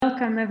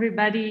welcome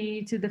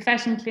everybody to the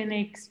Fashion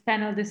Clinic's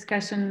panel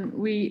discussion.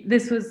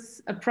 This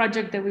was a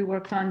project that we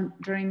worked on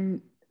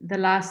during the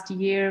last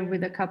year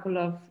with a couple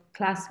of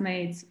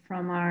classmates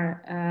from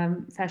our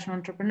fashion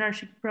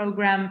entrepreneurship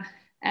program,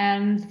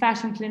 and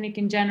Fashion Clinic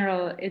in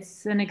general.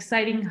 It's an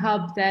exciting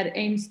hub that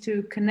aims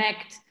to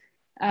connect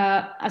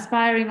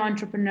aspiring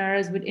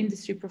entrepreneurs with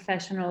industry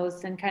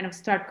professionals and kind of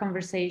start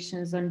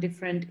conversations on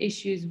different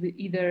issues, with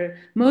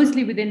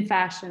mostly within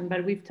fashion,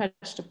 but we've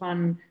touched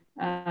upon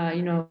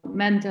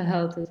mental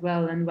health as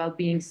well and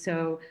well-being.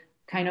 So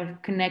kind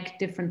of connect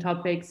different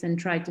topics and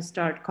try to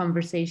start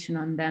conversation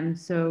on them.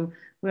 So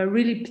we're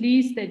really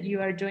pleased that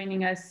you are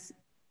joining us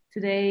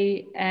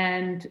today.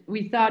 And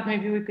we thought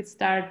maybe we could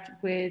start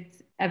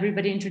with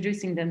everybody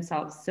introducing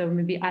themselves. So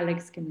maybe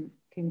Alex can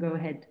go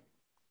ahead.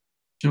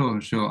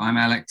 Sure. I'm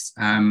Alex.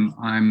 I'm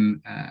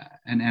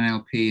an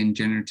NLP and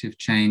generative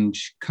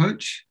change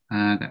coach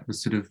that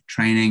was sort of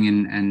training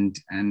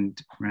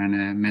and ran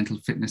a mental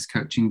fitness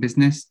coaching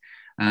business.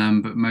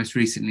 But most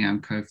recently,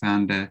 I'm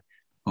co-founder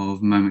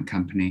of Moment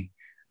Company,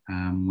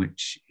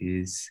 which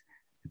is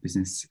a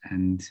business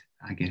and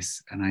I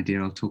guess an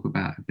idea I'll talk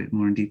about a bit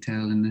more in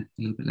detail a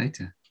little bit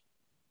later.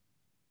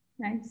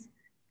 Nice.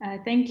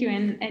 Thank you.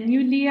 And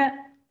you, Leah?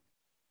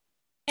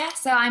 Yeah,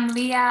 so I'm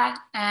Leah.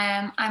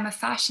 I'm a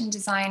fashion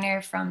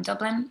designer from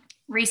Dublin,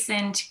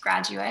 recent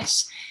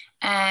graduate.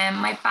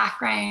 My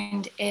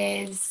background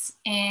is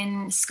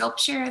in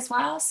sculpture as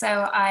well.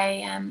 So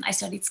I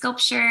studied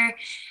sculpture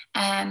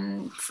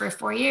for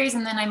 4 years,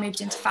 and then I moved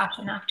into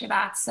fashion after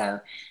that.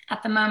 So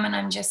at the moment,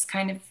 I'm just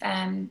kind of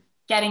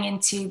getting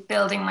into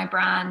building my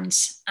brand,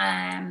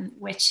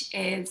 which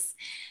is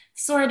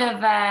sort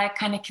of a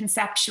kind of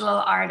conceptual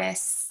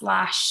artist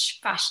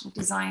 / fashion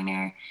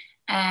designer.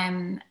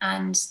 And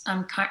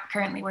I'm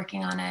currently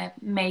working on a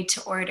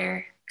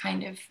made-to-order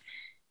kind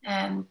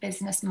of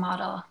business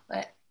model,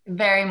 but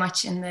very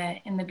much in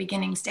the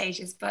beginning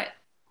stages, but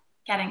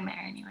getting there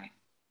anyway.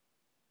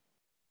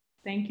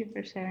 Thank you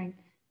for sharing.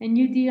 And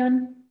you,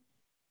 Dion?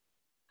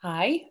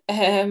 Hi,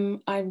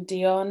 I'm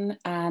Dion,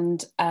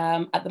 and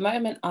at the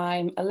moment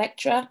I'm a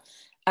lecturer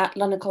at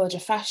London College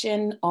of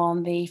Fashion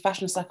on the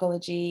Fashion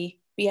Psychology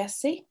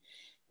BSc,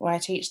 where I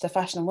teach the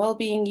fashion and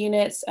wellbeing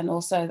units and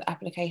also the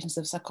applications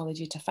of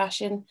psychology to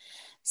fashion.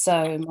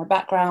 So my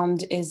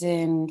background is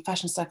in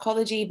fashion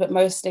psychology, but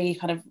mostly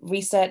kind of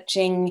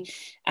researching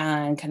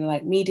and kind of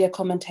like media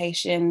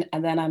commentation.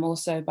 And then I'm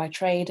also by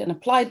trade an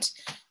applied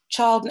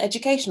child and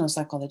educational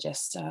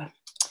psychologist,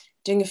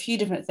 doing a few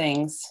different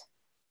things.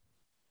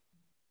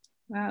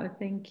 Wow,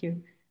 thank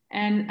you.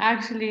 And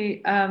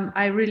actually,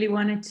 I really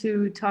wanted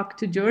to talk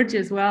to Georgie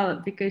as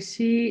well, because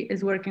she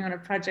is working on a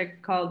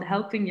project called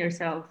Helping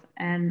Yourself.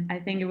 And I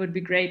think it would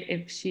be great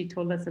if she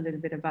told us a little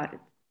bit about it.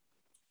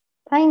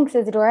 Thanks,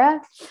 Isadora.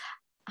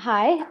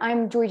 Hi,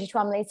 I'm Georgie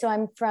Twomley. So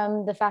I'm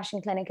from the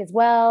Fashion Clinic as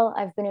well.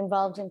 I've been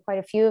involved in quite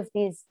a few of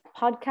these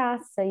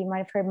podcasts, so you might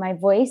have heard my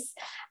voice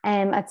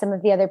at some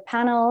of the other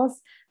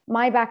panels.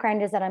 My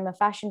background is that I'm a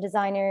fashion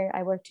designer.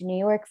 I worked in New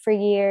York for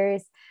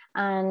years,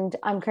 and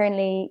I'm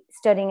currently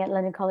studying at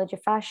London College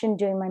of Fashion,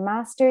 doing my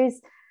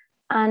master's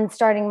and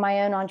starting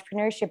my own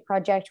entrepreneurship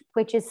project,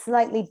 which is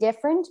slightly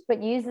different,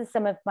 but uses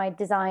some of my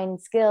design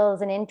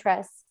skills and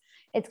interests.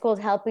 It's called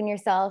Helping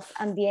Yourself.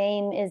 And the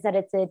aim is that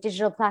it's a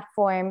digital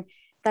platform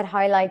that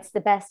highlights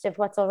the best of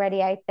what's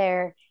already out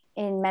there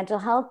in mental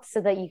health, so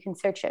that you can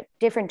search out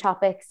different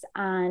topics,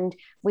 and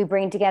we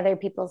bring together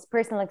people's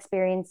personal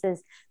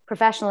experiences,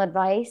 professional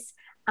advice,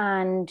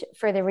 and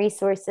further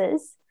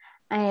resources.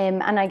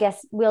 And I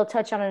guess we'll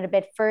touch on it a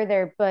bit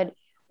further, but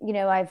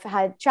I've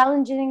had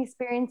challenging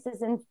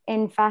experiences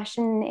in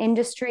fashion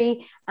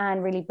industry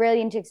and really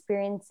brilliant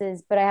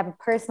experiences, but I have a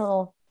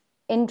personal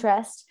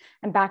interest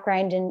and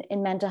background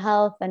in mental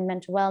health and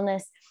mental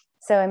wellness.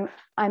 So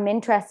I'm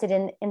interested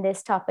in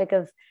this topic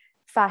of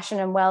fashion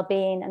and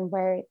well-being, and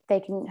where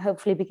they can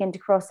hopefully begin to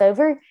cross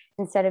over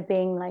instead of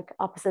being like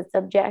opposite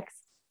subjects.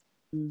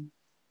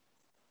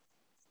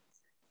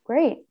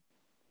 Great.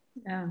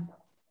 Yeah.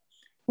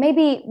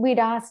 Maybe we'd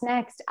ask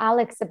next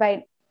Alex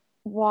about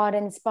what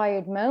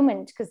inspired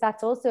Moment, because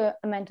that's also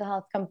a mental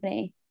health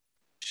company.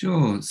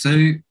 Sure.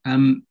 So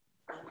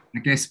I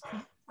guess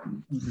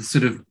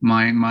sort of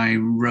my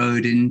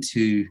road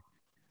into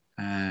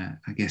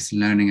I guess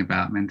learning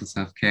about mental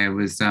self-care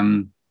was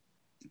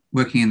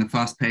working in the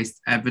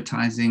fast-paced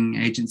advertising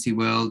agency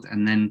world,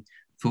 and then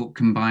thought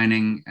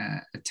combining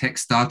a tech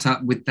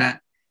startup with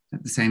that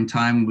at the same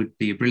time would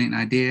be a brilliant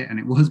idea, and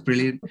it was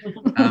brilliant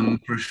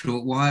for a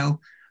short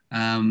while.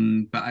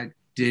 But I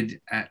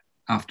did,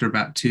 after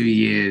about 2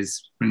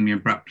 years, bring me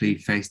abruptly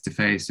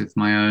face-to-face with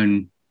my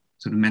own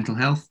sort of mental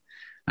health,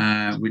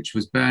 which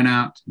was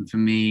burnout, and for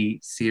me,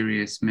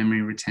 serious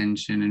memory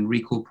retention and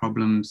recall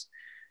problems.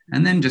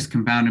 And then just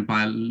compounded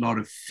by a lot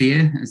of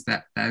fear, as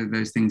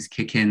those things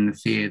kick in. The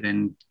fear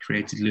then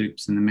created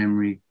loops, and the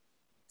memory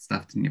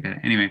stuff didn't get better.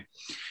 Anyway,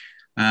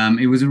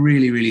 it was a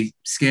really, really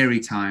scary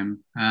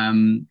time.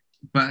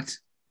 But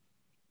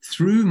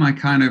through my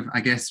kind of,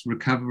 I guess,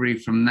 recovery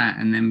from that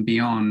and then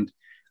beyond,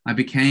 I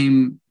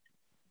became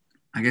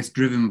I guess,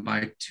 driven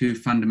by two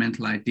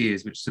fundamental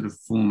ideas, which sort of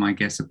form, I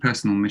guess, a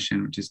personal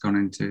mission, which has gone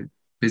into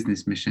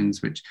business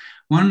missions, which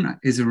one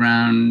is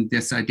around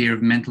this idea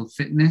of mental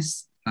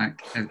fitness,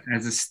 like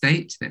as a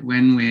state, that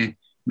when we're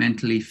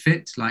mentally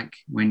fit, like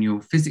when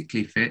you're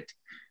physically fit,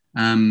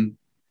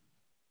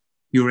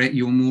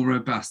 you're more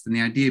robust. And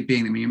the idea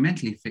being that when you're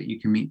mentally fit, you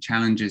can meet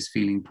challenges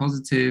feeling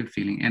positive,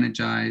 feeling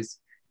energized,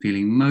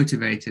 feeling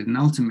motivated, and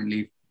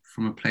ultimately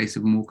from a place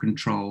of more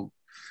control.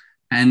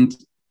 And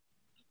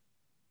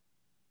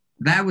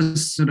that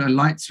was sort of a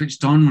light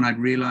switched on when I'd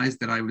realized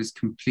that I was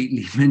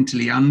completely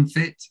mentally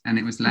unfit, and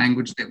it was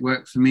language that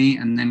worked for me.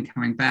 And then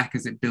coming back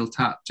as it built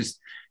up, just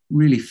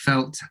really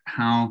felt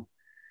how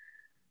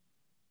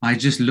I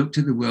just looked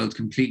at the world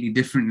completely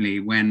differently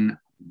when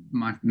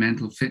my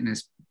mental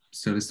fitness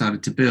sort of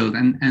started to build.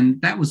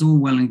 And that was all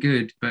well and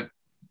good, but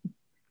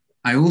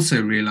I also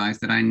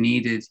realized that I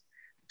needed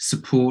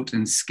support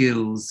and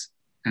skills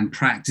and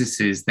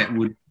practices that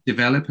would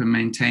develop and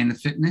maintain the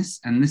fitness.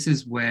 And this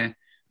is where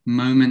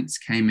Moments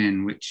came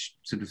in, which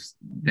sort of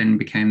then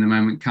became the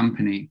Moment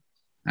Company.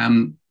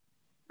 And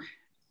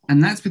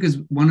that's because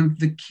one of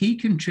the key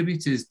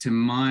contributors to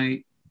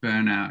my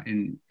burnout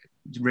in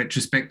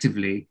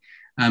retrospectively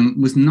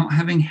was not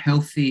having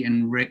healthy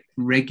and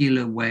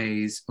regular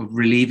ways of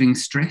relieving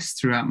stress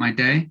throughout my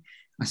day.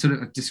 I sort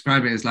of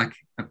describe it as like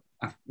a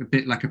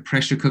bit like a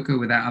pressure cooker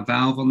without a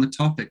valve on the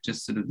top. It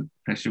just sort of, the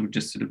pressure would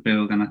just sort of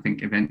build. And I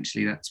think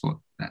eventually that's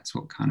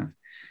what kind of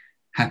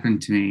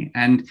happened to me.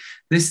 And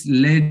this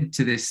led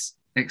to this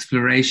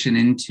exploration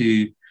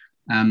into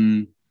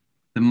the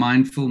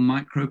mindful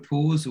micro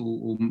pause,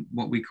 or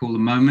what we call a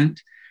moment,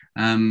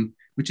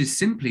 which is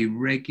simply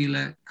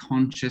regular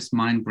conscious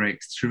mind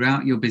breaks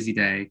throughout your busy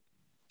day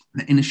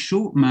that in a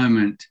short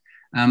moment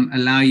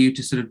allow you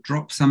to sort of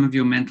drop some of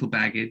your mental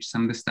baggage,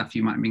 some of the stuff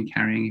you might have been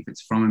carrying if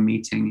it's from a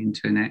meeting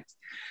into a next,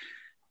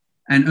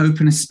 and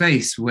open a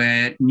space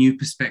where new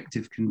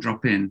perspective can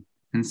drop in.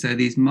 And so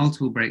these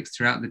multiple breaks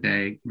throughout the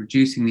day,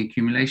 reducing the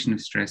accumulation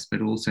of stress,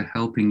 but also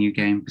helping you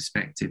gain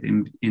perspective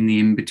in the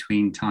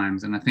in-between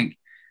times. And I think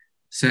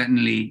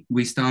certainly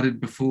we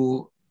started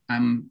before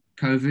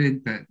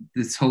COVID, but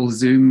this whole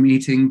Zoom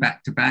meeting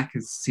back to back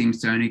seems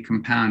to only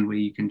compound, where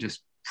you can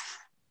just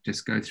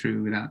go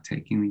through without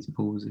taking these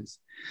pauses.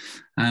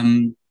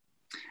 And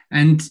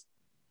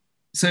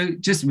so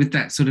just with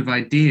that sort of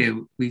idea,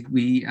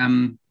 we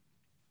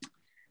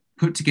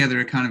put together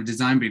a kind of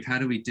design brief. How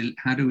do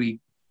we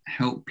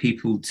help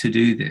people to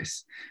do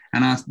this?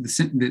 And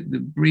the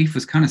brief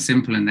was kind of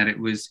simple in that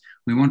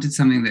we wanted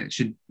something that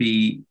should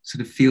be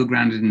sort of feel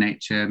grounded in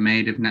nature,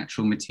 made of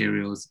natural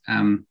materials.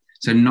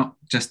 So not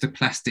just a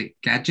plastic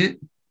gadget,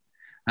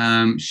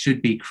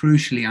 should be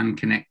crucially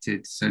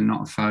unconnected, so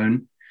not a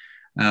phone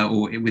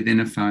or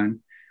within a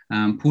phone,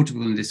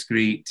 portable and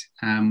discreet.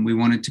 We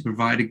wanted to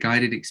provide a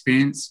guided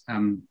experience.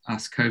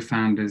 Us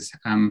co-founders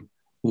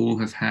all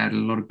have had a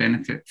lot of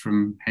benefit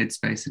from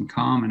Headspace and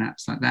Calm and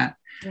apps like that.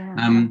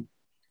 Yeah.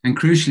 And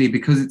crucially,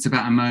 because it's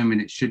about a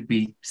moment, it should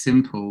be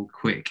simple,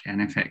 quick,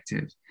 and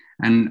effective,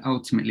 and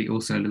ultimately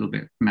also a little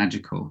bit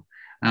magical.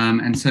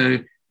 And so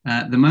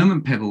the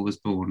Moment Pebble was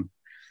born.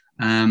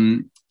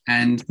 And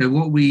so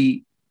what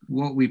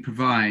we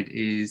provide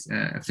is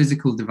a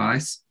physical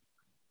device.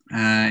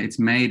 It's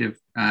made of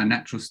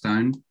natural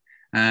stone.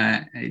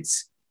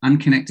 It's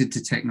unconnected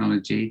to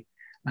technology,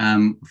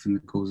 often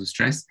the cause of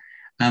stress.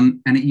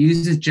 And it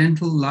uses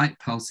gentle light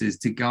pulses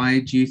to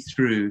guide you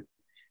through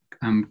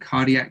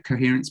cardiac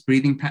coherence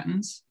breathing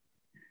patterns.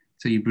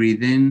 So you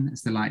breathe in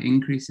as the light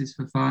increases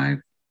for 5,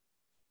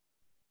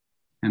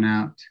 and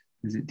out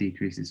as it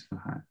decreases for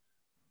 5.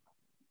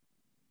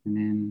 And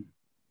in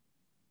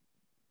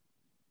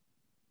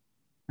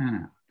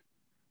and out.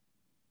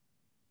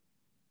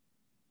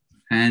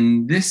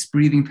 And this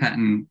breathing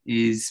pattern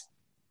is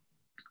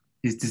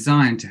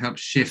designed to help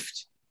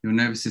shift your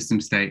nervous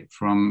system state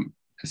from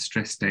a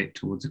stress state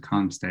towards a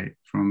calm state,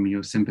 from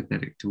your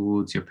sympathetic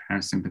towards your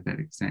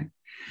parasympathetic state.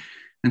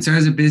 And so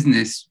as a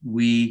business,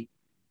 we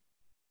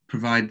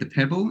provide the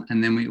Pebble,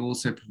 and then we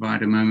also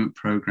provide a Moment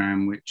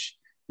program, which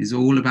is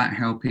all about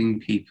helping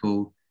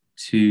people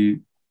to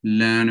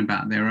learn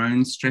about their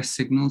own stress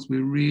signals.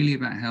 We're really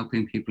about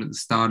helping people at the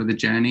start of the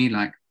journey,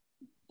 like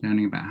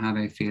learning about how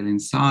they feel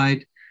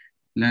inside,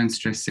 learn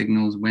stress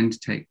signals, when to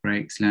take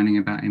breaks, learning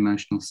about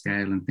emotional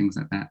scale and things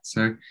like that.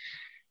 So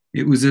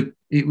it was a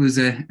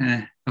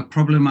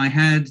problem I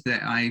had,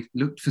 that I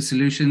looked for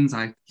solutions.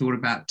 I thought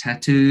about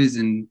tattoos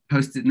and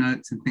Post-it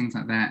notes and things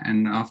like that.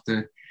 And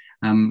after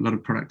a lot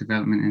of product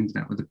development, ended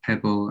up with the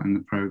Pebble and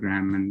the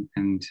program.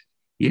 And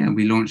yeah,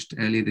 we launched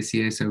earlier this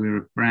year. So we were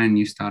a brand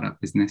new startup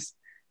business,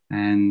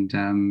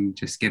 and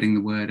just getting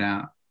the word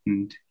out.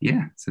 And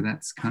yeah, so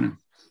that's kind of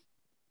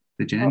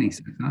the journey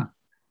so far.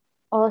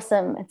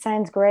 Awesome. It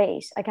sounds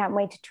great. I can't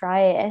wait to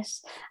try it.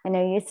 I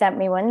know you sent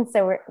me one,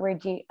 so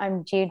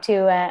I'm due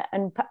to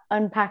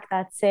unpack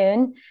that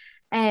soon.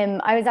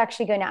 I was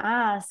actually going to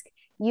ask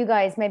you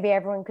guys, maybe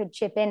everyone could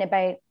chip in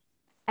about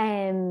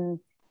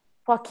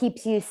what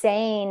keeps you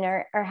sane,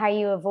 or how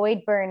you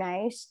avoid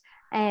burnout.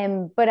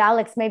 But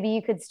Alex, maybe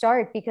you could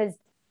start, because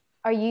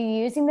are you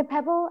using the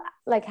Pebble?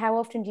 Like, how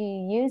often do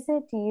you use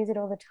it? Do you use it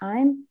all the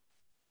time?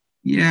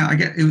 Yeah, I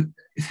get it.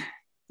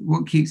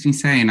 What keeps me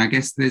sane, I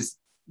guess there's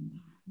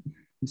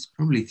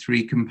probably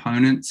three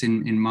components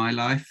in my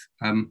life.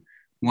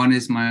 One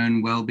is my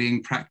own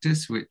well-being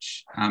practice,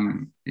 which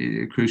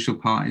a crucial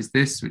part is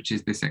which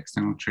is this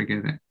external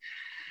trigger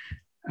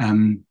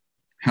that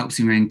helps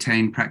you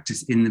maintain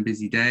practice in the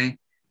busy day.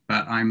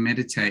 But I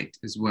meditate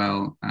as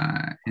well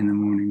in the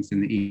mornings,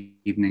 in the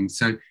evenings.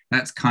 So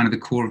that's kind of the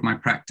core of my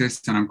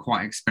practice, and I'm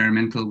quite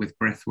experimental with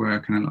breath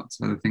work and lots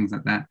of other things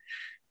like that.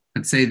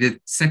 I'd say the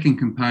second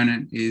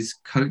component is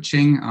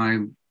coaching.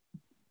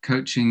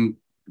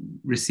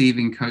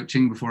 Receiving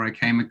coaching before I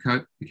became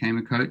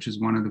a coach was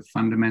one of the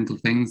fundamental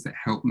things that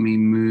helped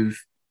me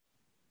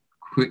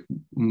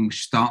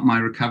start my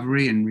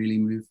recovery and really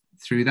move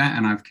through that.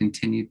 And I've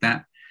continued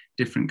that,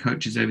 different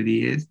coaches over the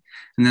years.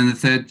 And then the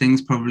third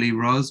thing's probably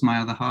Roz, my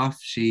other half.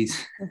 She's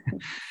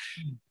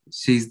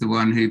the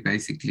one who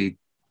basically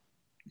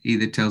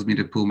either tells me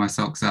to pull my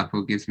socks up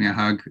or gives me a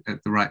hug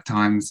at the right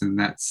times. And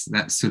that's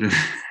sort of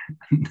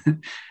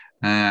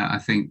I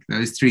think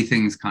those three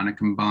things kind of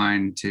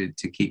combine to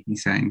keep me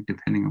sane,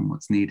 depending on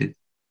what's needed.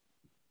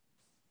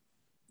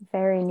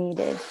 Very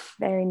needed,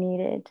 very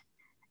needed.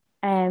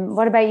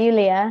 What about you,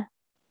 Leah?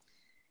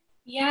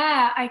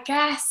 Yeah, I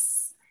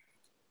guess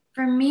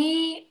for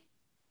me,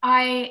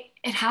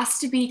 it has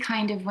to be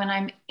kind of when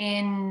I'm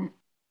in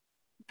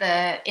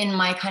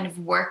my kind of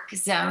work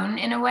zone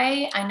in a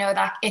way. I know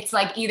that it's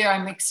like either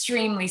I'm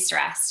extremely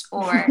stressed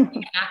or it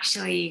can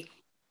actually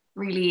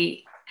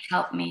really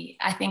help me.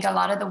 I think a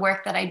lot of the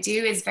work that I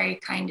do is very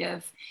kind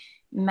of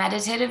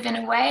meditative in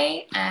a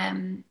way.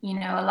 You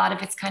know, a lot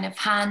of it's kind of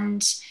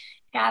hand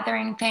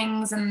gathering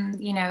things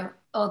and, you know,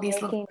 all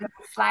these little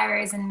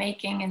flowers and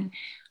making. And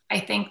I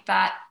think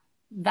that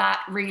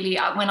really,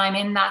 when I'm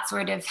in that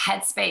sort of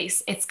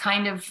headspace, it's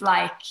kind of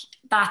like,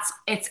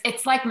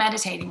 it's like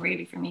meditating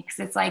really for me, because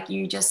it's like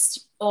you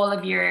just, all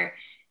of your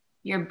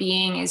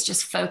being is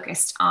just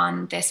focused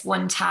on this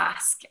one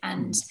task.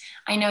 And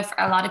I know for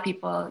a lot of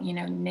people, you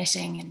know,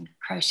 knitting and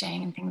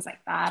crocheting and things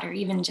like that, or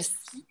even just,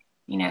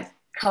 you know,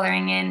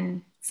 coloring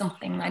in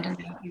something, I don't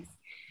know, is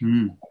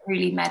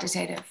really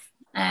meditative.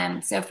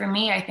 So for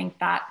me, I think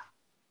that,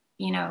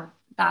 you know,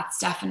 that's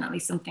definitely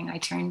something I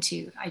turn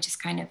to. I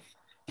just kind of,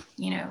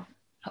 you know,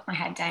 put my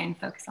head down,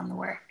 focus on the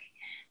work.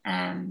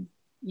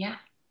 Yeah.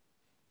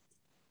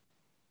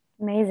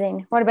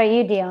 Amazing. What about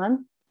you,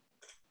 Dion?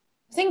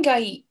 I think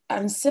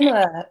I'm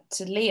similar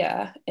to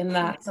Leah in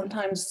that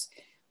sometimes,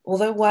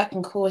 although work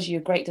can cause you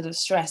a great deal of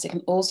stress, it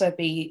can also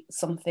be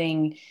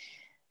something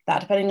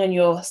that, depending on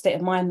your state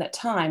of mind at that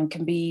time,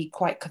 can be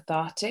quite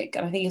cathartic.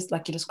 And I think it's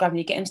like you described,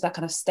 you get into that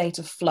kind of state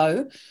of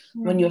flow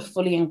when you're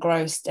fully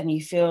engrossed and you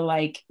feel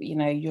like, you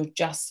know, you're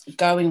just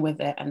going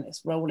with it and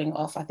it's rolling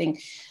off. I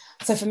think,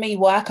 so for me,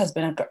 work has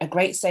been a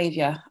great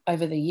savior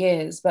over the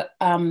years. But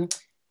I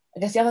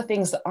guess the other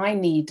things that I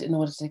need in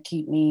order to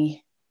keep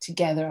me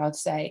together, I'd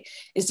say,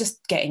 is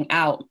just getting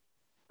out.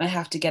 I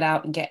have to get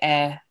out and get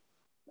air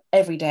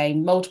every day,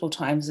 multiple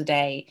times a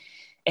day.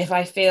 If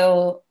I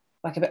feel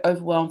like a bit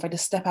overwhelmed, if I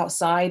just step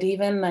outside,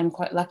 even, I'm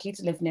quite lucky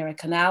to live near a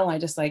canal, I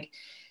just like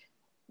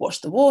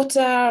watch the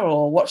water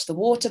or watch the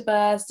water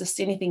birds, just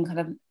see anything kind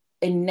of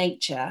in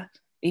nature,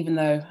 even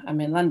though I'm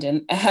in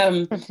London,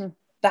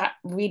 that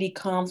really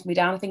calms me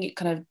down. I think it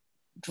kind of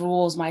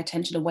draws my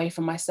attention away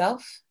from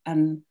myself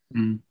and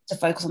to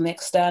focus on the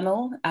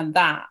external, and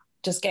that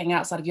just getting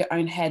outside of your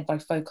own head by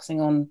focusing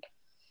on,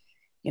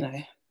 you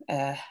know,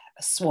 a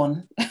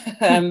swan.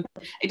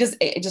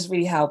 It just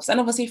really helps. And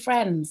obviously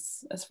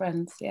friends,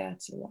 yeah,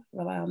 to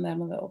rely on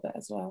them a little bit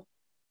as well.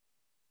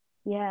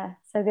 Yeah,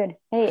 so good.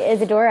 Hey,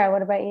 Isadora,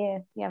 what about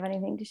you? Do you have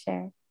anything to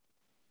share?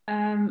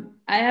 I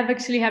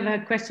actually have a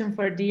question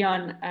for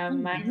Dion.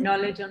 My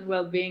knowledge on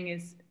well-being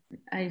is,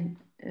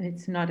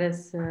 it's not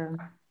as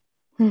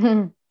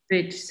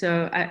rich,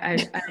 so I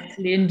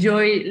actually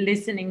enjoy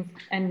listening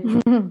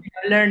and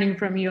learning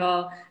from you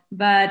all.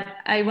 But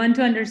I want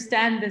to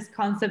understand this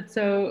concept.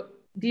 So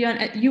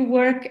Dion, you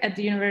work at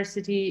the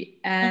university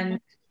and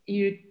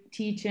you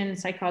teach in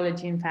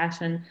psychology and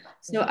fashion.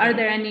 So are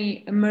there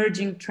any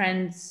emerging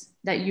trends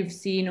that you've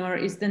seen, or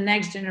is the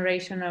next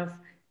generation of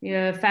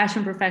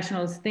fashion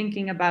professionals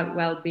thinking about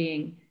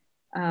well-being?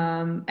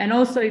 And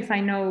also, if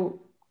I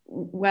know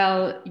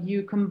well,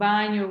 you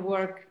combine your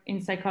work in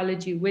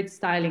psychology with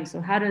styling. So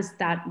how does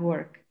that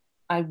work?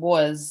 I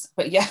was,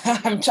 but yeah,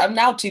 I'm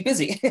now too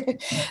busy.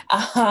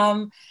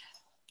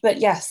 But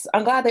yes,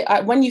 I'm glad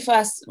that when you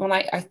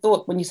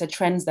thought when you said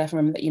trends there,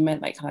 from that you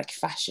meant like kind of like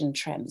fashion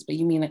trends, but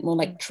you mean like more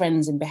like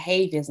trends in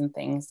behaviors and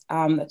things.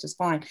 That's just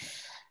fine.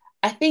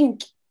 I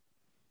think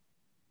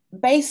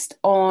based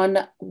on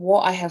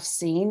what I have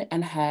seen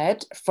and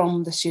heard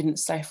from the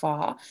students so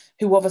far,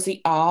 who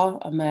obviously are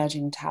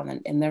emerging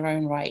talent in their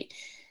own right,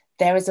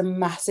 there is a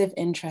massive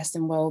interest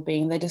in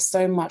well-being. They're just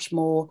so much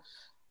more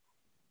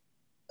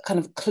kind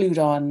of clued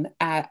on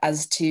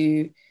as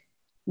to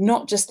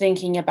not just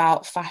thinking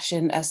about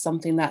fashion as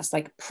something that's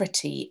like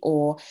pretty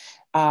or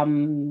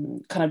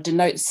kind of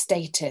denotes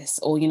status,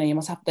 or, you know, you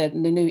must have the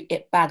new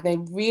it bag. They're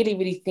really,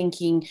 really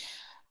thinking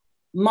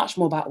much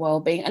more about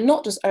well-being, and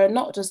not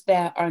just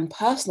their own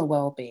personal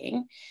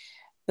well-being,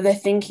 but they're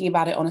thinking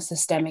about it on a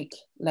systemic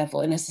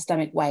level, in a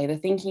systemic way. They're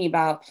thinking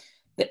about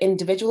the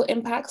individual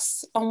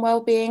impacts on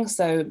well-being,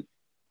 so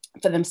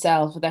for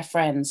themselves, for their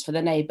friends, for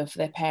their neighbor, for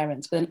their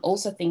parents, but then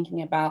also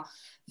thinking about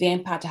the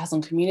impact it has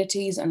on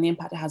communities and the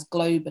impact it has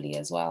globally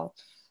as well.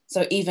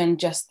 So even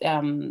just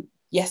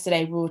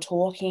yesterday, we were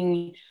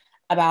talking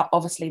about,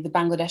 obviously, the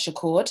Bangladesh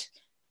Accord,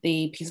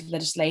 the piece of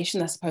legislation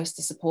that's supposed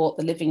to support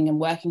the living and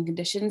working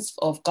conditions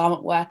of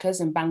garment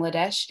workers in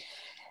Bangladesh.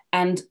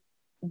 And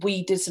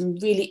we did some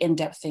really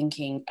in-depth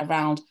thinking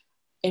around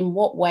in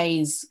what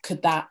ways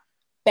could that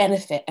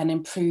benefit and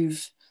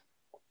improve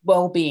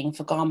well-being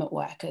for garment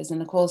workers.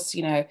 And of course,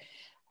 you know,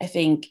 I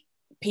think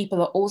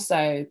people are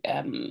also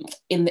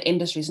in the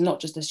industries,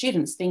 not just the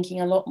students, thinking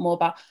a lot more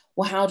about,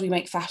 well, how do we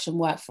make fashion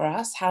work for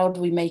us? How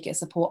do we make it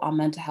support our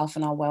mental health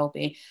and our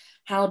well-being?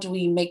 How do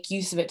we make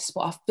use of it to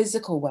support our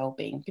physical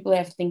well-being? People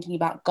are thinking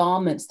about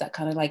garments that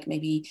kind of like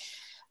maybe,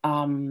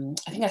 I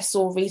think I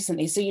saw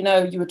recently, so, you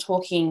know, you were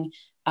talking,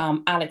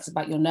 Alex,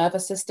 about your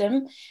nervous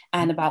system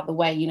and about the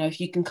way, you know, if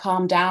you can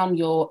calm down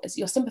your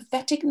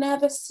sympathetic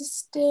nervous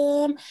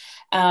system,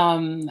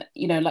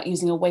 you know, like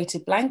using a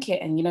weighted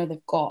blanket. And, you know,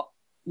 they've got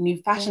new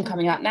fashion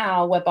coming out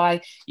now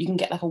whereby you can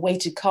get like a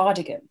weighted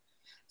cardigan.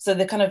 So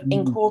they're kind of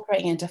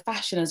incorporating into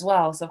fashion as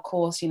well. So of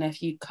course, you know,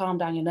 if you calm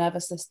down your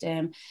nervous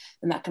system,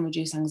 then that can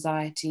reduce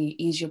anxiety,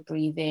 ease your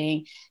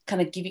breathing, kind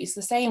of give you, it's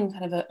the same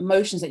kind of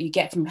emotions that you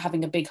get from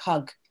having a big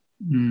hug.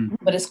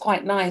 But it's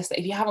quite nice that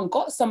if you haven't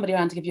got somebody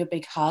around to give you a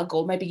big hug,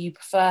 or maybe you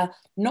prefer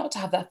not to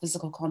have that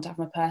physical contact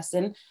from a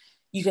person,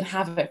 you can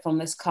have it from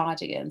this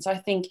cardigan. So I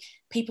think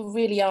people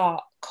really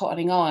are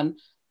cottoning on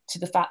to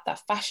the fact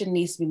that fashion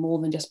needs to be more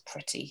than just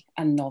pretty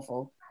and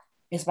novel.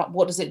 It's about,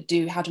 what does it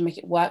do? How to make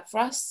it work for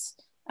us?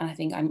 And I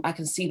think I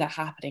can see that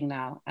happening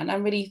now. And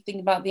I'm really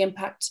thinking about the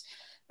impact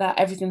that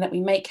everything that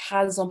we make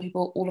has on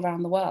people all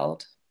around the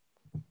world.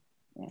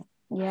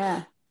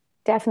 Yeah,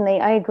 definitely.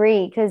 I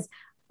agree, because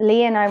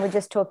Leah and I were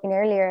just talking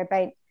earlier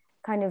about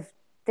kind of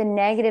the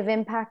negative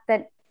impact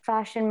that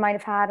fashion might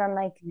have had on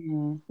like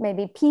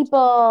maybe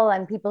people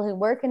and people who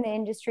work in the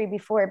industry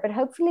before, but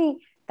hopefully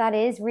that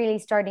is really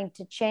starting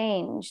to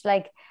change.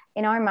 Like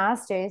in our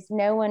masters,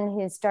 no one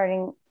who's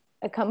starting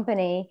a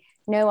company,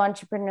 no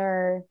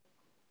entrepreneur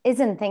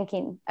isn't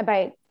thinking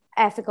about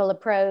ethical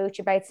approach,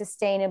 about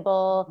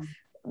sustainable,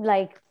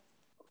 like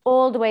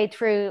all the way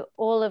through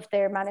all of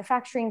their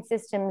manufacturing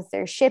systems,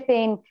 their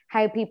shipping,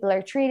 how people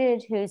are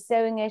treated, who's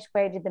sewing it,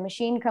 where did the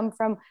machine come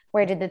from,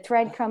 where did the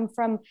thread come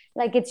from?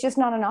 Like, it's just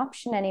not an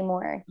option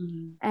anymore.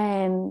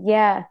 And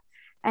Leah,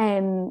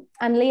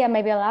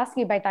 maybe I'll ask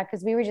you about that,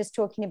 because we were just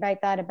talking about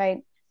that,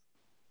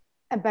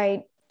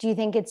 about do you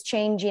think it's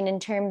changing in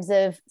terms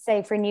of,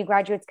 say, for new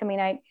graduates coming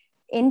out,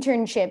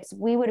 internships?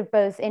 We would have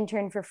both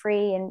interned for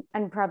free,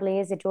 and probably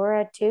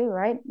Isadora too,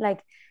 right?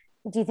 Like,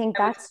 do you think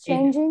that's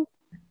changing?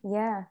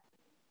 Yeah,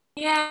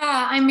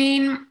 I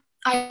mean,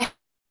 I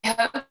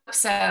hope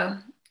so,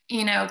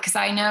 you know, because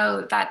I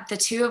know that the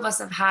two of us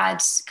have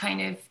had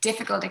kind of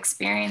difficult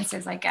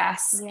experiences, I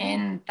guess,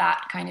 in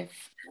that kind of,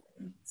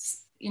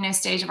 you know,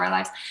 stage of our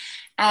lives.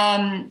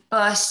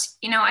 But,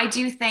 you know, I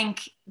do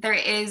think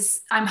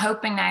I'm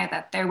hoping now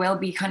that there will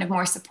be kind of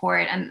more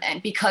support,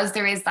 and because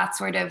there is that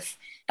sort of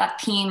that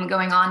theme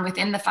going on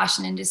within the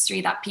fashion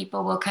industry, that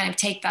people will kind of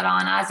take that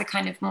on as a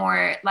kind of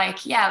more like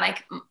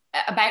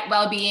about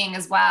well-being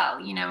as well,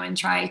 you know, and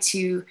try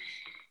to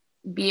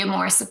be a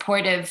more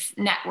supportive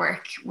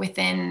network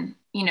within,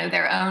 you know,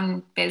 their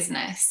own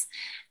business.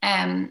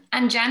 And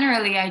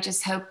generally, I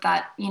just hope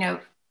that, you know,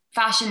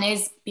 fashion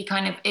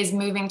is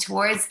moving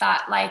towards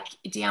that, like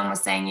Dion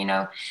was saying, you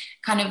know,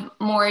 kind of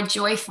more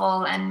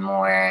joyful and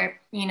more,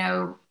 you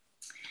know,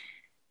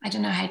 I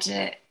don't know how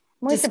to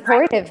more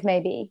supportive,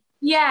 maybe.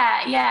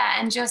 Yeah.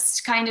 And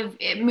just kind of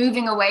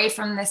moving away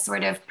from this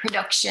sort of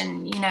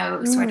production, you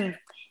know, sort of,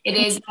 it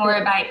is more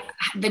about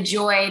the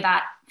joy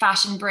that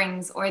fashion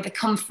brings, or the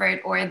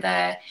comfort, or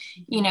the,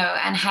 you know,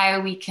 and how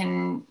we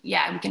can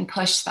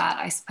push that,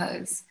 I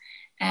suppose.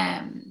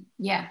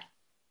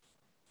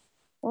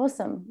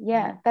 Awesome.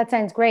 Yeah, that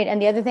sounds great.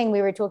 And the other thing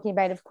we were talking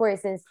about, of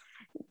course, is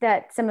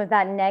that some of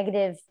that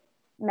negative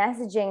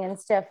messaging and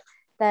stuff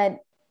that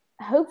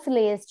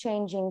hopefully is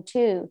changing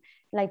too,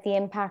 like the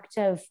impact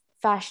of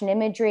fashion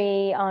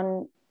imagery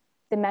on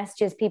the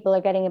messages people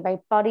are getting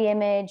about body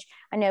image.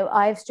 I know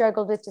I've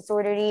struggled with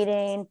disordered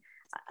eating.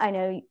 I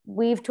know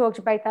we've talked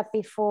about that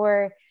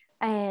before.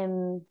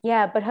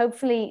 But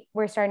hopefully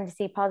we're starting to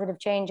see positive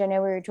change. I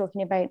know we were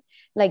talking about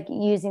like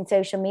using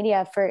social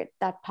media for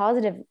that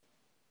positive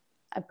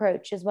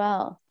approach as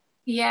well.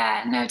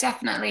 Yeah, no,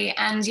 definitely.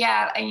 And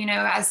you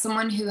know, as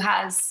someone who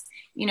has,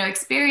 you know,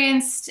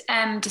 experienced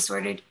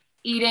disordered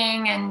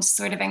eating and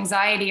sort of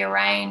anxiety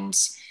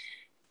around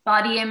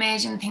body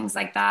image and things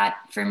like that,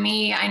 for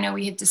me, I know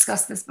we had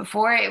discussed this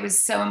before, it was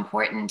so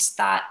important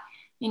that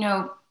you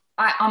know,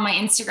 on my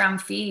Instagram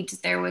feed,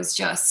 there was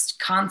just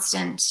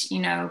constant, you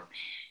know,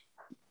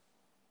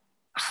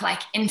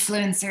 like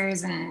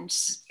influencers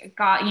and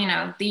got, you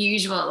know, the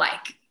usual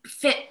like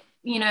fit,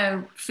 you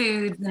know,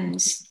 foods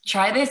and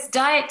try this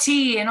diet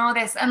tea and all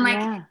this. And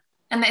like,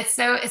 and it's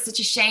such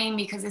a shame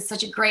because it's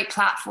such a great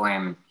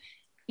platform,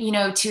 you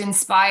know, to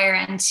inspire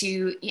and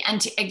to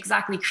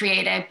exactly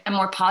create a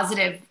more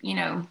positive, you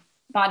know,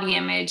 body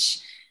image.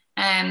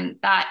 And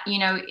that, you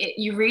know,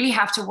 you really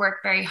have to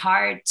work very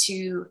hard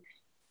to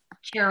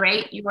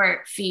curate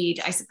your feed,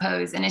 I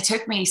suppose. And it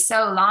took me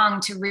so long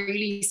to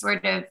really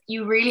sort of,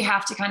 you really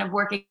have to kind of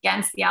work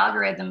against the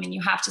algorithm, and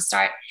you have to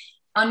start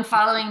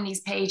unfollowing these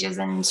pages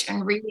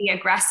and really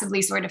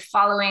aggressively sort of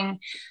following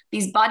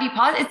these body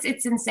pods.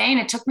 It's insane.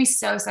 It took me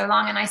so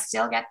long, and I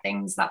still get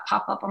things that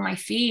pop up on my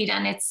feed,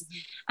 and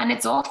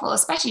it's awful,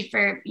 especially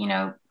for, you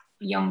know,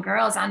 young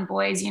girls and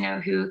boys, you know,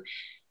 who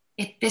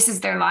this is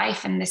their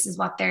life and this is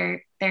what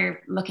they're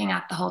looking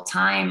at the whole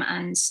time.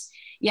 And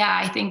yeah,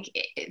 I think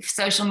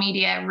social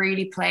media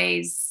really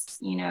plays,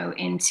 you know,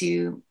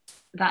 into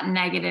that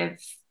negative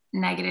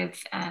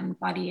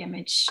body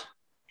image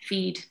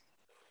feed.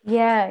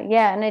 Yeah,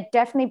 and it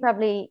definitely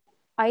probably,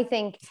 I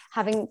think,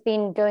 having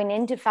been going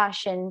into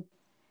fashion,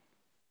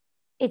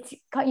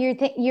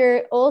 you're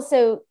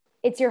also,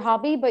 it's your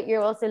hobby, but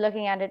you're also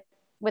looking at it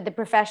with a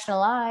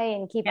professional eye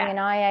and keeping an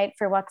eye out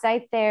for what's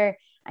out there,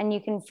 and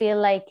you can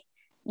feel like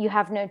you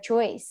have no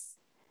choice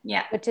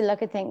but to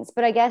look at things.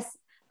 But I guess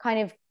kind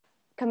of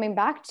coming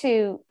back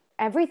to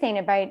everything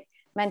about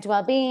mental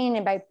well-being,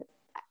 about,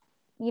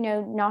 you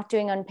know, not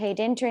doing unpaid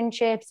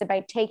internships,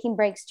 about taking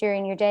breaks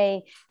during your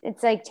day,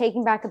 it's like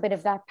taking back a bit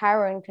of that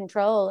power and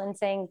control and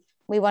saying,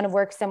 we want to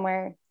work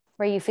somewhere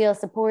where you feel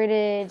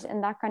supported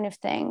and that kind of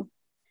thing.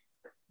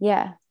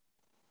 The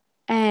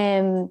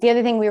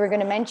other thing we were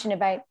going to mention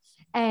about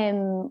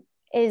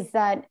is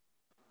that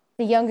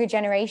the younger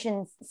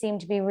generations seem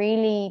to be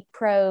really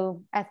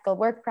pro ethical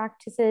work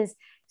practices,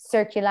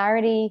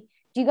 circularity.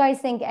 Do you guys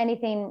think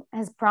anything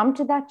has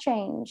prompted that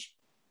change?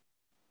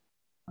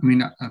 I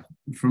mean,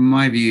 from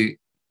my view,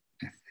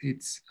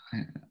 it's,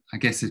 I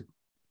guess,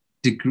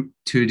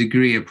 to a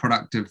degree, a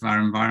product of our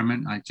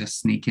environment. I just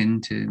sneak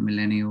into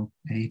millennial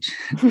age.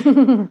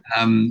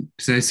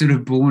 So sort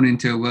of born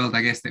into a world,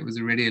 I guess, that was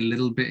already a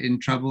little bit in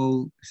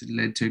trouble. It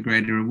led to a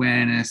greater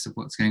awareness of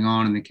what's going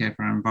on in the care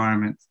for our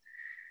environment.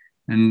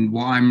 And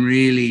what I'm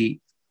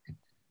really,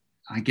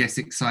 I guess,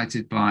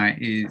 excited by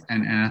is,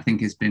 and I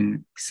think has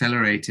been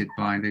accelerated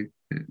by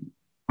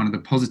one of the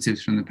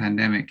positives from the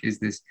pandemic, is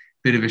this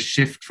bit of a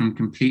shift from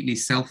completely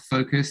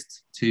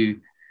self-focused to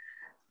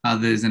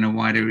others and a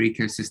wider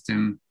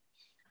ecosystem.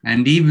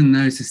 And even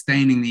though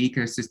sustaining the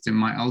ecosystem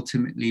might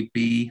ultimately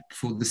be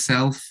for the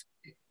self,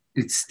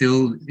 it's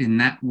still, in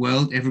that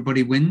world,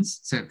 everybody wins.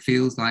 So it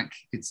feels like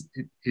it's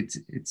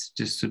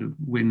just sort of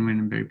win-win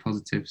and very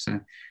positive. So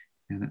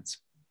yeah, that's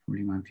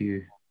really my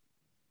view.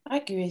 I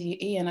agree with you,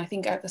 Ian. I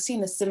think I've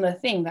seen a similar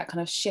thing, that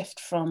kind of shift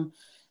from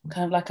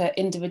kind of like an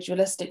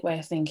individualistic way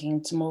of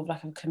thinking to more of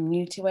like a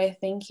community way of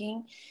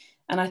thinking.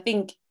 And I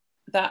think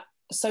that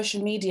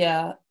social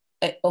media,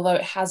 although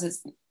it has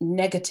its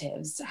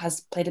negatives,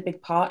 has played a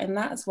big part in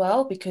that as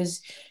well,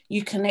 because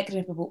you connect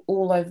with people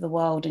all over the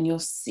world and you're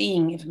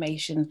seeing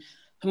information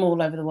from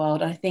all over the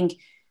world. And I think,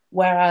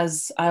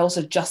 whereas I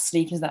also just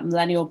sneak into that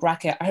millennial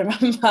bracket, I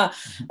remember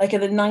like in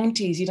the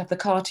 90s, you'd have the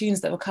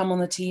cartoons that would come on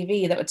the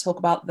TV that would talk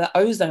about the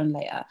ozone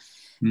layer.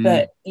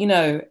 But, you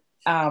know,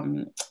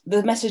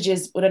 the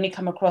messages would only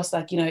come across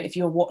like, you know, if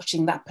you're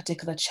watching that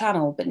particular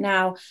channel. But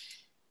now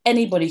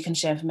anybody can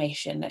share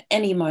information at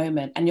any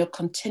moment, and you're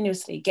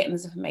continuously getting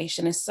this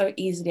information. Is so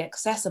easily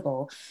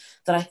accessible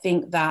that I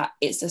think that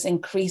it's just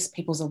increased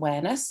people's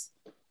awareness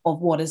of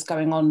what is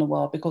going on in the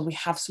world, because we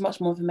have so much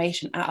more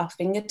information at our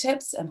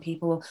fingertips and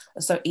people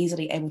are so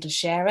easily able to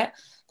share it.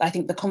 I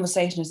think the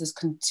conversation is just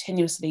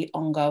continuously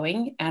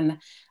ongoing, and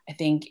I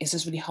think it's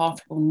just really hard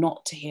for people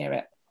not to hear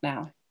it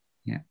now.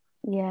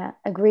 Yeah,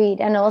 agreed.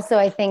 And also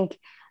I think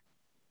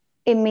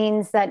it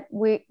means that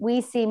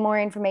we see more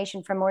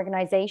information from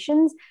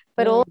organizations,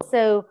 but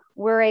also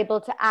we're able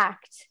to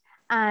act,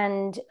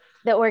 and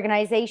the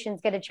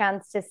organizations get a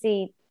chance to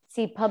see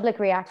public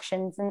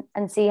reactions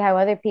and see how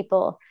other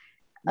people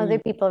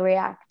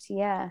react.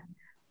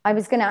 I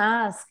was going to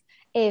ask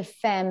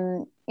if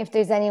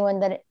there's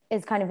anyone that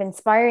is kind of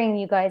inspiring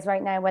you guys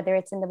right now, whether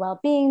it's in the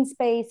well-being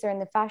space or in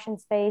the fashion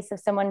space, of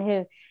someone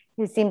who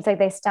seems like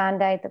they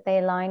stand out, that they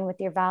align with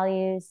your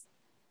values.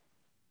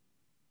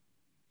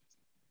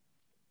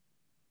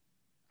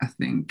 I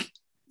think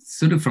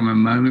sort of from a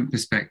moment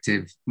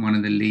perspective, one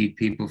of the lead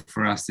people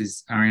for us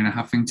is Ariana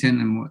Huffington,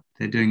 and what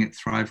they're doing at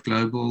Thrive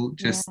Global.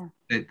 Just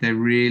that they're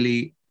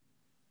really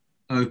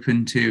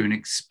open to and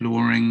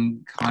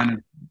exploring kind of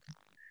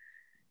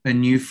a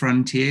new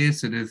frontier.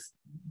 Sort of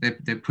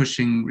they're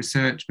pushing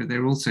research, but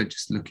they're also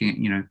just looking at,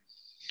 you know,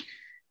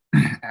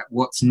 at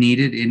what's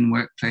needed in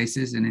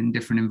workplaces and in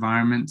different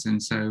environments.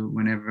 And so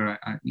whenever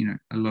I you know,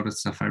 a lot of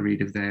stuff I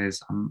read of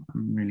theirs, I'm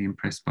really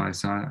impressed by.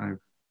 So I'm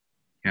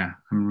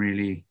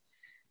really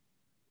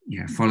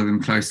follow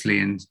them closely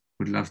and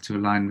would love to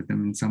align with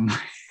them in some way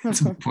at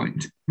some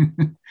point.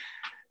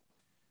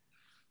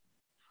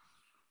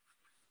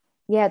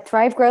 Yeah,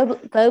 Thrive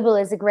Global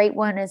is a great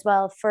one as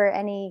well for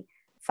any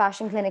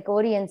fashion clinic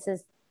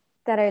audiences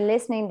that are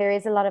listening. There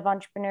is a lot of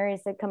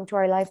entrepreneurs that come to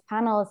our live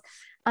panels,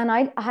 and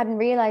I hadn't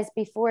realized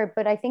before,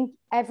 but I think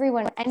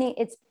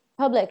it's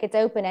public, it's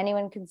open,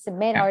 anyone can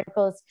submit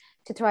articles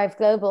to Thrive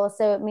Global.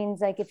 So it means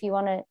like if you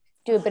want to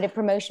do a bit of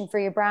promotion for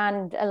your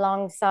brand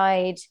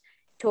alongside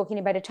talking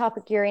about a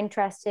topic you're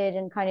interested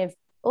in, kind of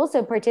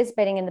also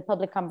participating in the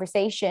public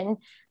conversation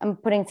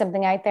and putting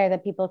something out there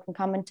that people can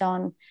comment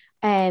on.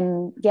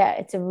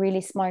 It's a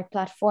really smart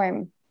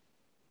platform.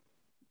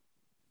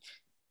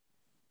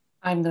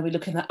 I'm going to be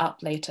looking that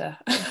up later.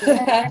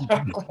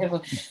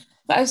 But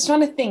I was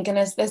trying to think, and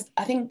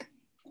I think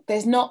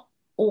there's not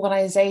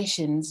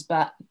organizations,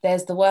 but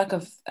there's the work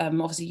of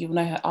obviously you'll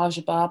know her,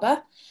 Aja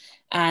Barber,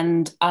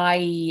 and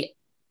I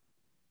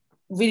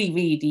really,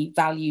 really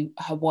value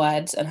her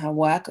words and her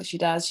work that she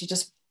does. She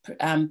just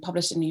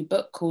published a new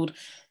book called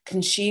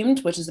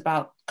Consumed, which is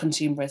about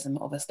consumerism,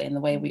 obviously, in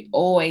the way we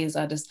always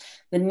are, just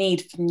the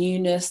need for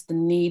newness, the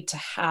need to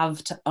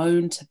have, to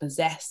own, to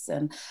possess,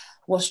 and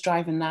what's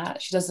driving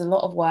that. She does a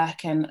lot of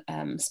work and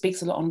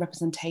speaks a lot on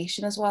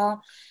representation as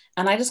well.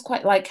 And I just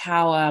quite like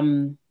how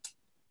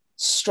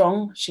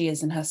strong she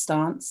is in her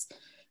stance,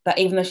 that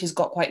even though she's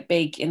got quite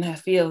big in her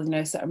field,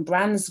 certain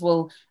brands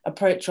will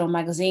approach her on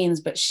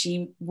magazines, but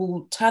she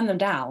will turn them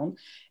down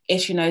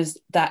if she knows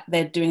that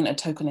they're doing it in a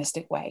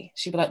tokenistic way.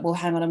 She'll be like, well,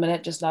 hang on a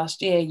minute, just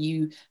last year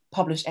you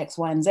published X,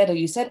 Y, and Z, or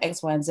you said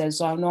X, Y, and Z,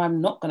 so I know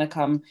I'm not going to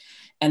come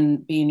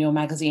and be in your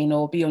magazine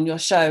or be on your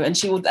show. And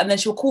then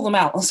she'll call them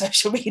out on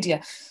social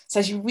media.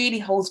 So she really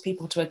holds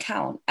people to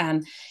account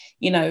and,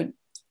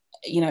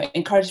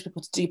 encourages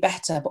people to do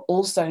better, but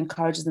also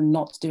encourages them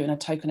not to do it in a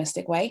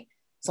tokenistic way.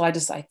 So I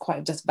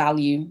quite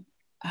value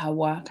her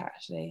work,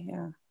 actually.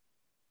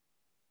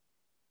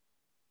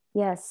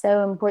 Yeah,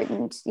 so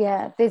important.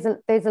 Yeah, there's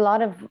a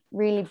lot of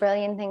really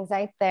brilliant things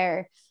out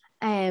there.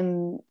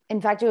 In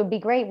fact, it would be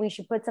great. We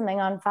should put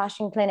something on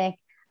Fashion Clinic,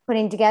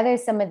 putting together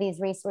some of these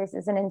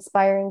resources and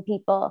inspiring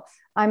people.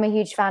 I'm a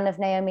huge fan of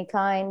Naomi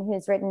Klein,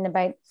 who's written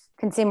about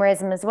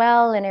consumerism as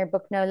well in her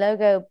book No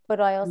Logo, but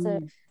I also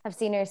have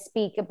seen her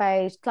speak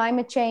about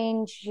climate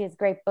change. She has a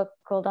great book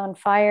called On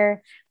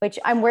Fire, which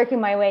I'm working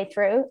my way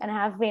through and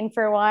have been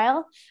for a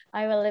while,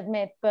 I will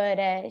admit,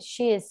 but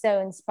she is so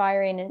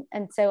inspiring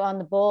and so on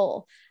the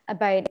ball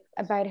about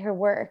her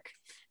work.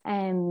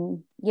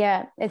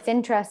 It's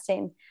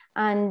interesting.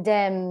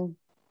 And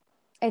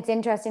it's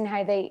interesting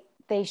how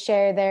they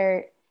share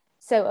their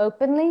so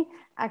openly.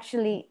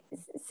 Actually,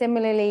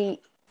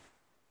 similarly,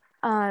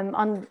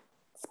 on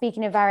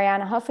speaking of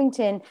Arianna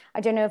Huffington, I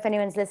don't know if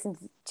anyone's listened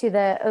to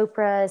the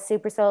Oprah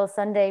Super Soul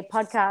Sunday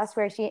podcast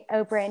where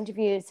Oprah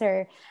interviews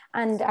her,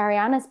 and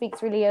Arianna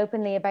speaks really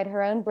openly about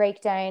her own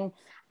breakdown,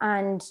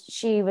 and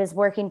she was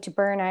working to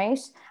burn out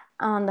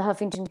on the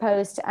Huffington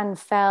Post and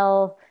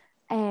fell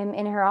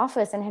in her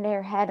office and hit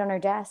her head on her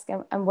desk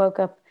and woke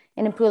up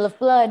in a pool of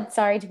blood.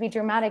 Sorry to be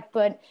dramatic,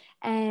 but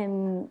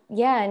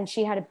and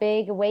she had a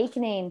big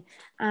awakening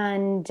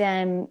and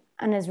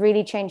has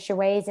really changed her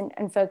ways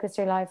and focused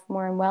her life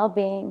more on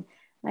well-being.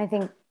 And I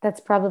think that's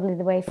probably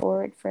the way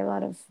forward for a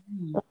lot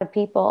of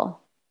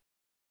people.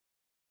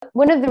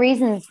 One of the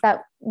reasons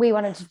that we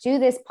wanted to do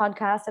this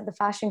podcast at the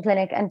Fashion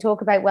Clinic and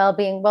talk about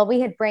well-being, well, we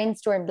had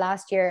brainstormed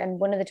last year, and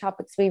one of the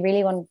topics we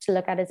really wanted to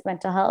look at is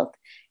mental health.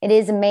 It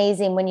is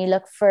amazing when you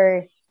look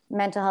for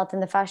mental health in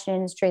the fashion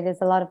industry.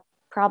 There's a lot of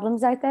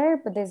problems out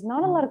there, but there's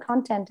not a lot of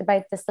content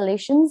about the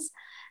solutions.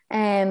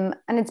 And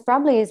it's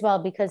probably as well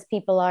because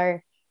people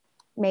are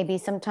maybe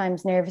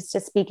sometimes nervous to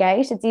speak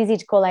out. It's easy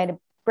to call out a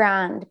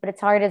brand, but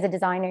it's hard as a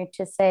designer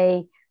to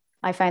say,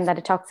 I find that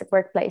a toxic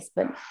workplace,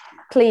 but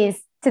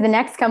please, to the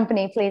next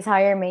company, please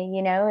hire me.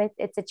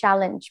 It's a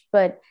challenge,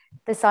 but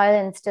the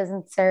silence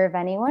doesn't serve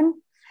anyone.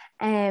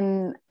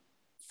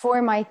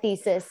 For my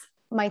thesis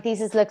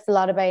looks a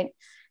lot about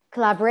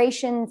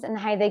collaborations and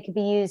how they could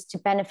be used to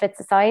benefit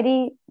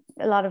society.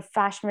 A lot of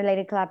fashion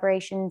related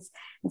collaborations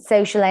and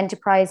social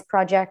enterprise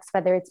projects,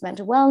 whether it's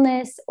mental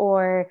wellness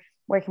or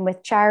working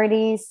with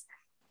charities.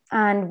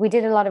 And we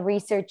did a lot of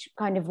research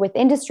kind of with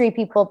industry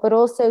people, but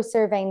also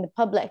surveying the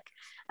public.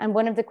 And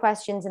one of the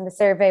questions in the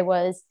survey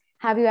was,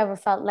 have you ever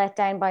felt let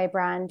down by a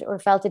brand or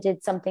felt it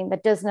did something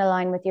that doesn't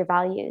align with your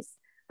values?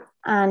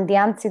 And the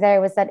answer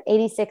there was that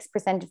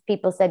 86% of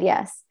people said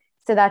yes.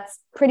 So that's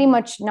pretty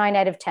much 9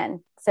 out of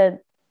 10. So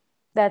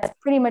that's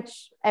pretty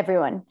much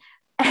everyone.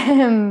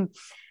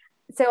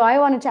 So I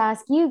wanted to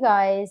ask you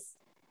guys,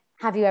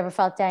 have you ever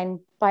felt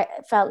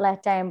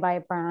let down by a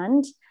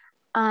brand?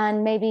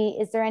 And maybe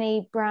is there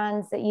any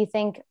brands that you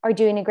think are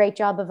doing a great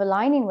job of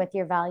aligning with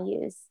your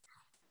values?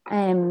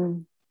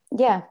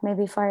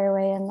 Maybe fire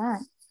away on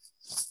that.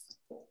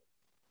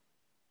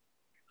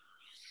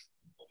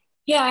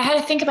 Yeah, I had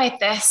to think about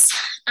this,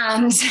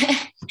 and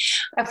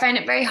I found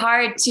it very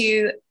hard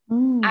to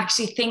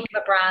actually think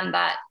of a brand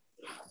that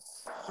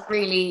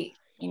really,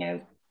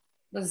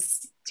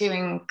 was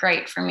doing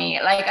great for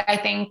me. Like, I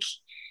think,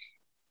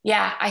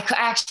 yeah, I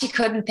actually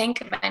couldn't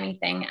think of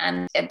anything.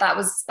 And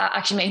that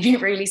actually made me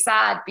really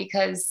sad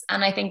because,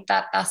 and I think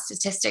that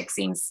statistic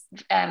seems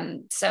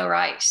so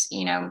right,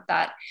 you know,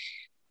 that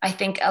I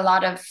think a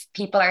lot of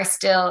people are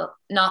still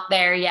not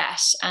there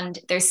yet. And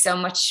there's so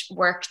much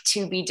work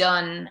to be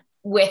done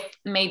with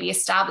maybe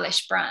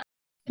established brands.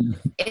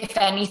 If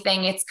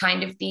anything, it's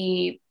kind of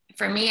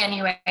for me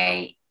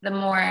anyway, the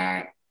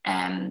more,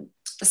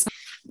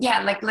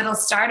 like little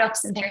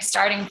startups and they're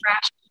starting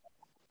fresh.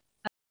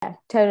 Yeah,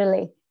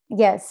 totally.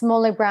 Yeah,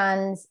 smaller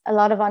brands, a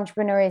lot of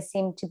entrepreneurs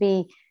seem to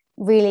be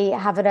really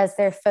have it as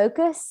their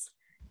focus.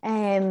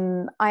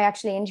 I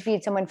actually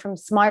interviewed someone from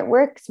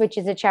SmartWorks, which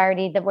is a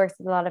charity that works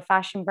with a lot of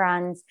fashion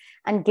brands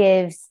and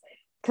gives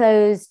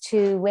clothes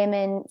to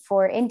women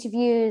for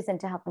interviews and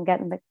to help them get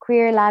in the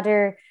career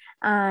ladder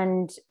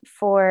and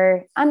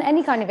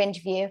any kind of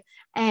interview,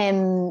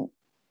 and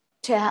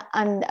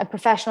a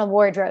professional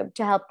wardrobe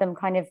to help them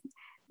kind of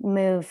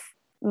move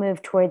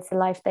towards the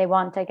life they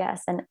want, I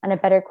guess, and a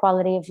better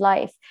quality of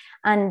life.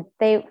 And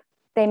they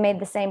made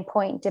the same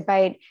point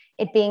about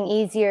it being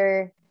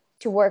easier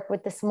to work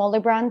with the smaller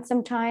brands.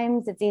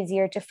 Sometimes it's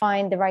easier to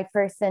find the right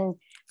person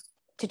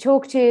to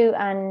talk to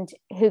and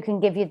who can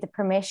give you the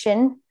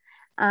permission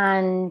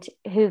and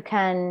who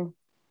can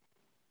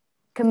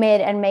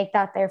commit and make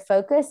that their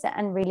focus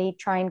and really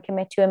try and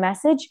commit to a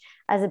message,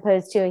 as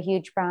opposed to a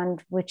huge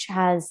brand which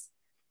has,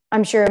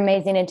 I'm sure,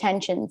 amazing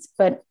intentions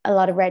but a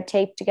lot of red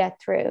tape to get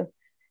through.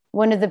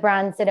 One of the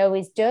brands that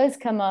always does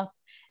come up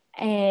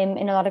in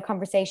a lot of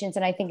conversations,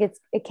 and I think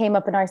it came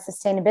up in our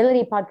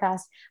sustainability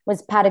podcast,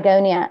 was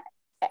Patagonia.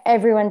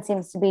 Everyone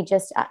seems to be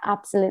just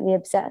absolutely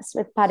obsessed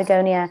with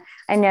Patagonia.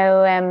 I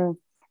know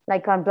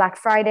like on Black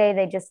Friday,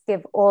 they just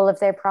give all of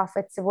their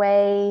profits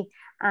away,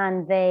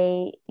 and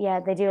they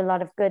do a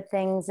lot of good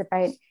things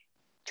about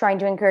trying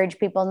to encourage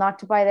people not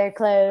to buy their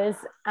clothes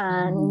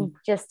and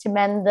just to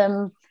mend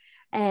them.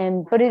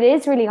 But it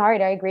is really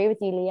hard. I agree with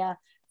you, Leah.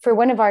 For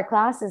one of our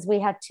classes, we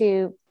had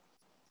to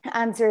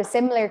answer a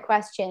similar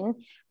question,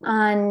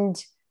 and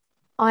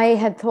I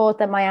had thought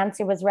that my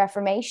answer was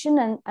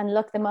Reformation and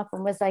looked them up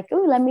and was like,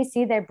 oh, let me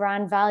see their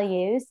brand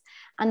values.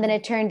 And then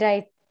it turned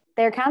out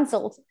they're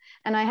cancelled,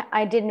 and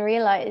I didn't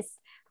realize.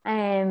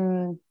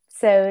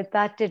 So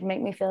that did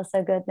make me feel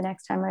so good the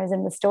next time I was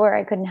in the store.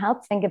 I couldn't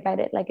help think about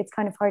it. Like, it's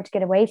kind of hard to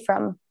get away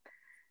from.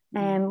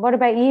 What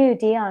about you,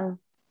 Dion?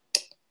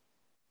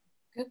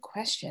 Good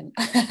question.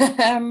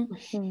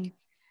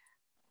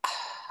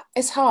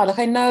 It's hard. Like,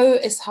 I know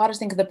it's hard to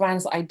think of the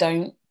brands that I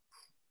don't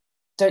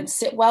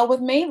sit well with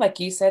me. Like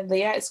you said,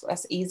 Leah,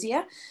 that's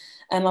easier.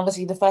 And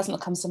obviously the first one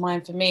that comes to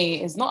mind for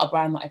me is not a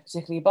brand that I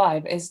particularly buy,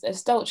 but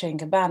it's Dolce &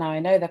 Gabbana. I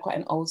know they're quite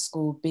an old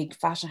school, big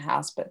fashion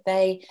house, but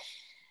they,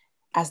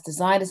 as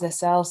designers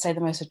themselves, say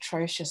the most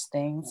atrocious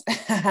things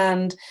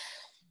and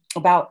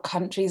about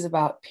countries,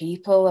 about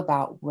people,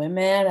 about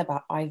women,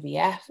 about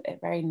IVF,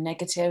 very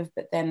negative,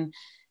 but then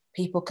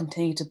people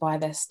continue to buy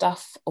their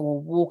stuff or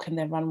walk in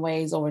their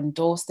runways or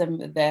endorse them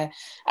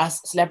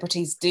as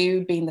celebrities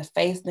do, being the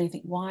face, and you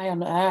think, why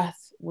on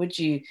earth would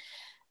you?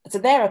 So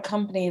they're a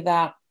company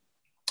that,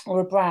 or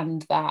a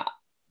brand that,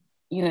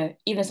 you know,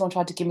 even if someone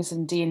tried to give me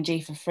some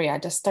D&G for free, I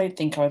just don't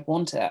think I would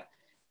want it.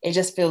 It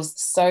just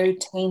feels so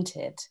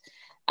tainted.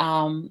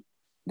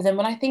 But then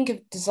when I think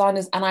of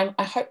designers, and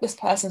I hope this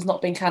person's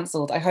not being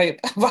cancelled, I hope,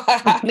 but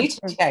I need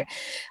to check.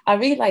 I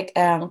really like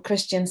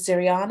Christian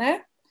Siriano.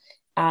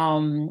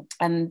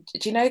 And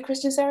do you know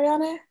Christian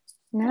Siriano?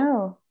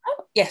 No.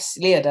 Oh, yes,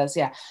 Leah does,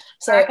 yeah.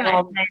 So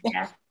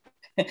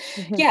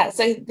yeah,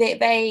 so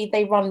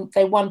they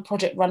won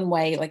Project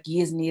Runway like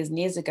years and years and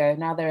years ago.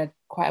 Now they're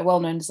quite a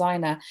well-known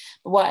designer.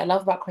 But what I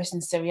love about Christian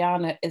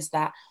Siriano is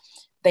that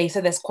they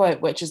said this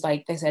quote, which is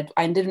like, they said,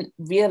 I didn't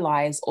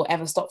realize or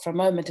ever stop for a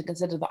moment to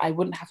consider that I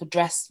wouldn't have to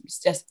dress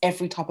just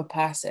every type of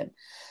person.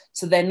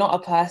 So they're not a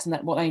person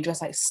that will only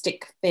dress like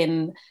stick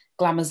thin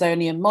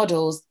Glamazonian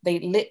models. They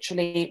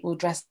literally will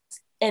dress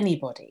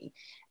anybody.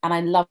 And I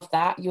love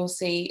that. You'll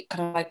see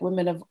kind of like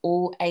women of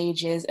all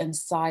ages and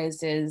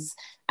sizes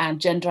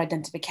and gender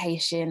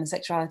identification and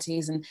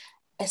sexualities, and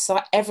it's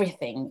like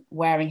everything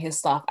wearing his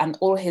stuff. And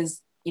all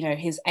his, you know,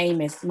 his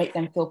aim is to make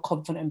them feel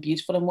confident and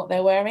beautiful in what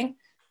they're wearing.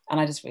 And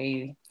I just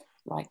really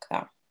like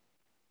that.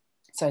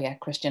 So yeah,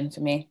 Christian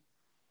for me.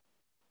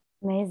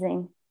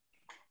 Amazing.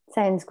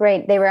 Sounds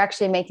great. They were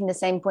actually making the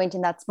same point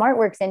in that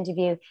SmartWorks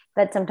interview,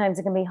 that sometimes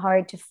it can be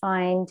hard to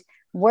find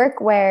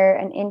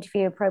workwear and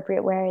interview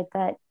appropriate wear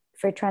that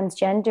for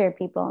transgender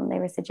people. And they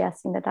were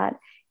suggesting that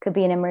could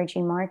be an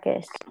emerging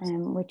market,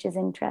 which is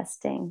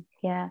interesting.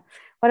 Yeah.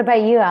 What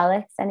about you,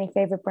 Alex? Any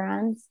favorite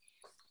brands?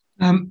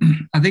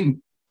 I think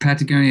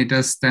Patagonia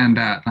does stand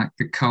out. Like,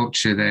 the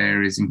culture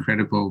there is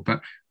incredible. But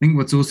I think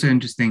what's also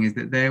interesting is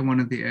that they're one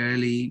of the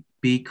early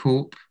B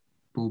Corp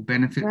or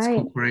Benefits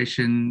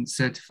Corporation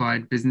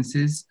certified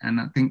businesses. And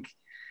I think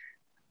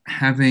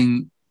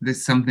having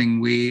this something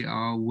we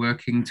are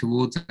working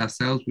towards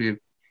ourselves. We're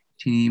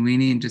teeny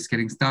weeny and just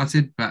getting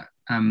started, but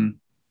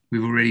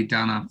we've already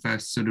done our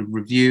first sort of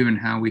review and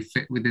how we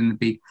fit within the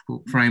B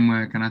Corp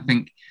framework. And I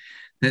think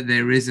that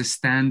there is a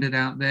standard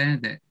out there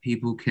that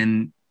people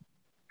can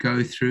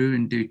go through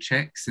and do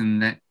checks,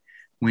 and that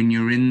when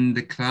you're in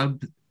the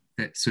club,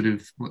 that sort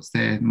of, what's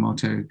their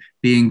motto?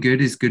 Being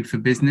good is good for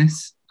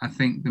business. I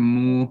think the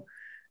more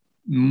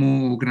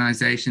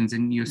organizations,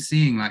 and you're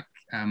seeing like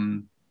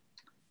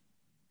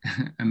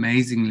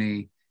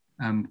amazingly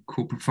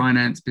corporate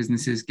finance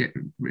businesses get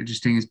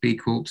registering as B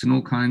Corps and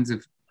all kinds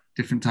of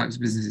different types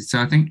of businesses.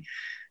 So I think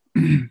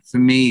for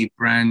me,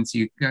 brands,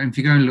 if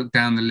you go and look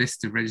down the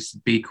list of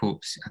registered B Corps,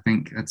 I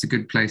think that's a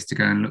good place to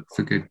go and look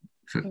for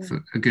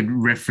a good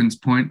reference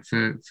point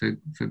for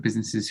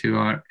businesses who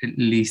are at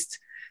least,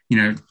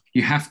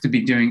 you have to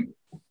be doing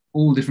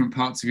all different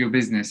parts of your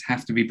business,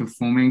 have to be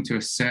performing to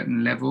a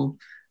certain level,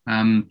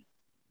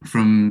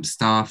 from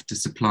staff to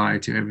supply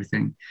to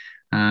everything.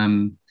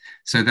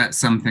 So that's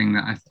something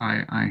that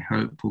I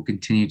hope will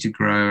continue to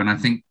grow. And I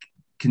think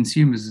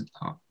consumers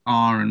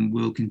are and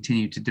will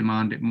continue to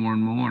demand it more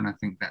and more. And I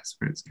think that's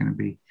where it's going to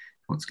be,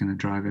 what's going to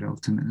drive it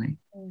ultimately.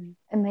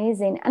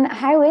 Amazing. And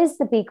how is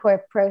the B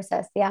Corp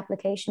process, the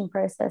application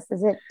process?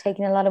 Is it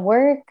taking a lot of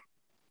work?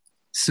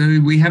 So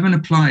we haven't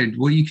applied.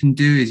 What you can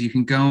do is you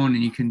can go on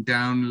and you can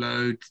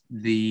download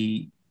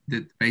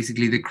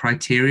basically the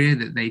criteria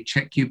that they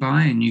check you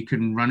by, and you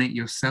can run it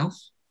yourself.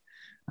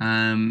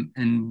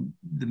 And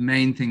the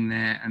main thing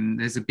there, and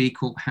there's a B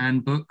Corp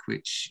handbook,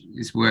 which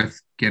is worth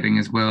getting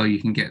as well. You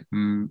can get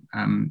them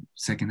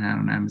secondhand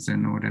on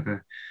Amazon or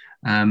whatever.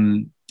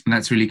 And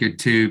that's really good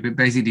too. But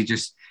basically,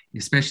 just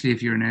especially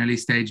if you're an early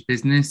stage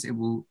business, it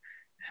will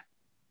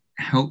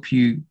help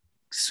you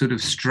sort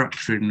of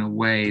structure it in a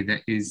way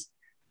that is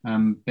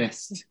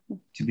best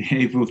to be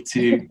able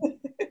to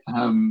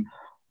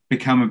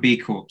become a B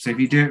Corp. So if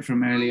you do it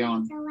from early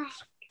on,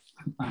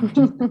 I'm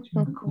just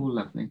cool,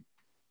 lovely.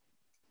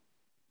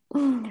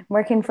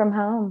 Working from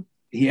home.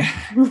 Yeah.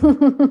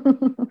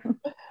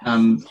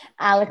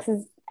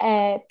 Alex's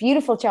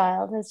beautiful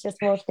child has just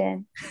walked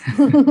in.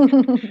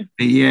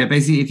 But yeah,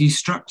 basically, if you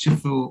structure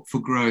for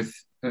growth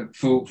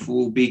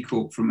for B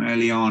Corp from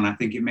early on, I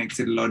think it makes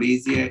it a lot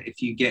easier.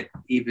 If you get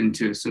even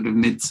to a sort of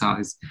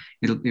mid-size,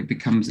 it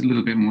becomes a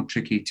little bit more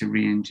tricky to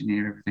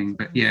re-engineer everything.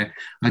 But yeah,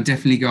 I'd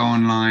definitely go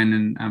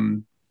online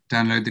and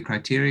download the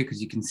criteria,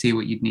 because you can see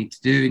what you'd need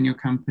to do in your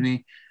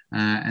company.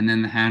 And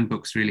then the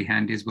handbook's really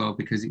handy as well,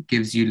 because it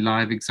gives you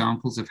live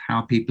examples of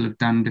how people have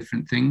done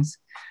different things.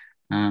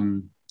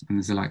 And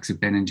there's the likes of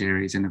Ben &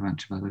 Jerry's and a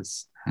bunch of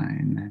others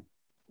in there.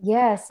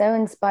 Yeah, so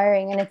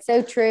inspiring. And it's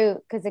so true,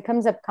 because it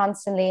comes up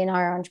constantly in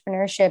our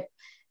entrepreneurship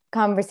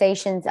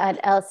conversations at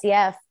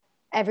LCF.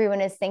 Everyone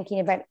is thinking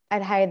about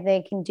how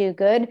they can do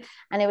good.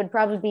 And it would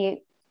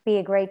probably be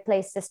a great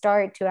place to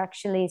start, to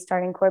actually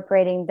start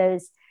incorporating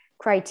those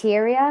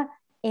criteria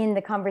in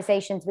the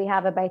conversations we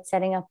have about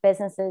setting up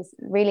businesses,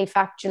 really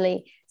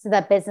factually, so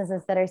that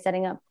businesses that are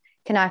setting up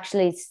can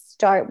actually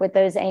start with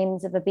those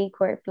aims of a B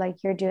Corp like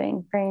you're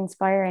doing. Very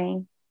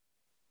inspiring.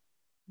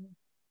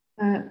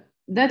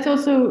 That's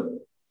also,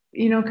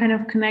 kind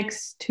of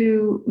connects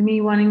to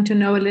me wanting to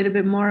know a little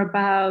bit more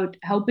about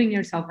helping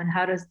yourself, and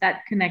how does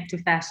that connect to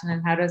fashion,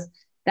 and how does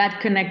that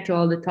connect to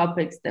all the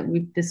topics that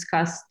we've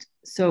discussed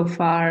so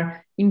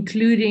far,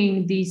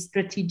 including these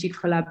strategic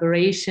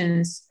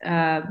collaborations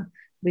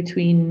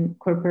between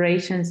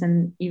corporations,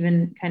 and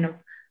even kind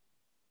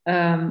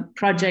of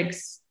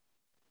projects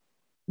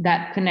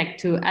that connect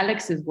to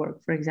Alex's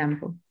work, for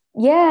example.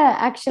 Yeah,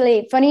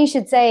 actually, funny you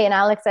should say. And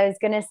Alex, I was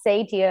going to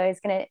say to you, I was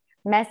going to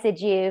message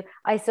you.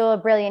 I saw a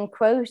brilliant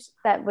quote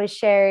that was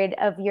shared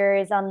of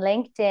yours on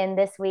LinkedIn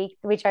this week,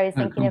 which I was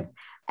thinking of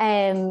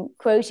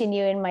quoting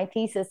you in my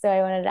thesis. So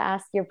I wanted to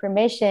ask your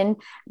permission,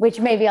 which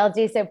maybe I'll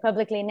do so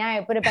publicly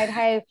now, but about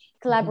how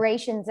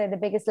collaborations are the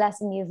biggest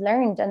lesson you've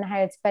learned, and how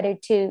it's better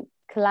to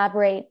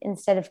collaborate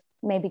instead of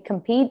maybe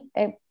compete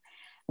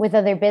with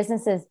other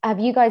businesses. Have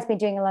you guys been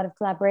doing a lot of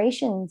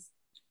collaborations?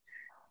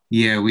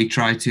 Yeah, we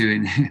try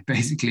to,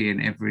 basically in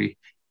every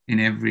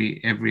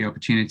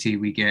opportunity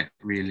we get,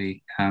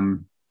 really.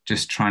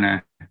 Just trying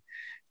to,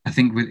 I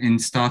think in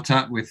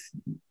startup with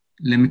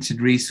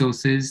limited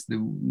resources, the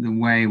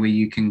way where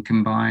you can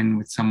combine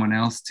with someone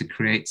else to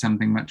create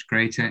something much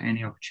greater,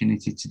 any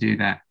opportunity to do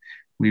that,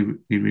 we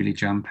really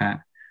jump at.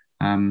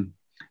 And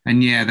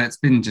yeah, that's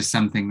been just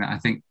something that I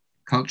think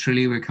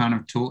culturally we're kind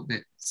of taught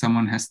that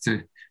someone has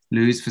to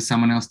lose for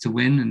someone else to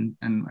win,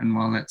 and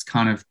while that's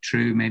kind of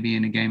true maybe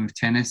in a game of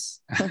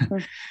tennis,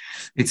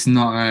 it's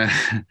not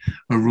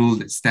a rule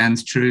that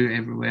stands true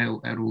everywhere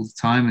at all the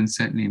time, and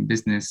certainly in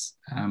business,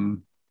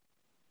 and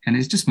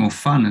it's just more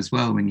fun as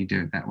well when you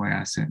do it that way,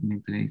 I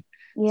certainly believe.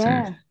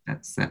 So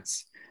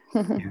that's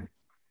yeah.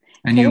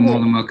 And you're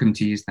more than welcome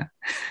to use that.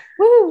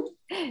 Woo!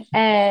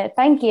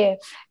 Thank you.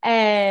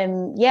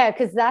 Yeah,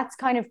 because that's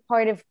kind of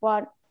part of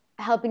what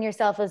helping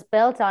yourself is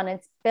built on.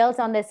 It's built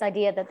on this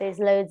idea that there's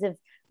loads of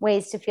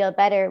ways to feel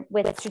better,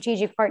 with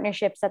strategic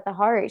partnerships at the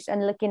heart,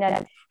 and looking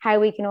at how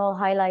we can all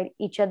highlight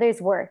each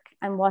other's work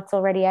and what's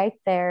already out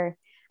there,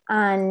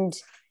 and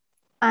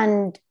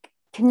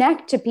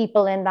connect to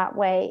people in that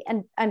way,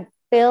 and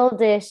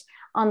build it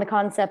on the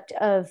concept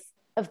of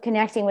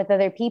connecting with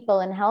other people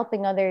and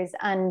helping others.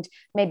 And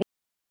maybe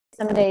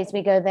some days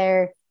we go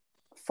there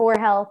for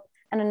help,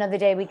 and another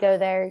day we go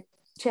there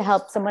to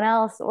help someone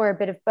else, or a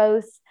bit of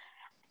both.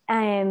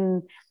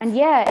 And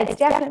yeah, it's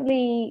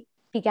definitely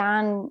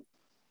began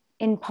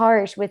in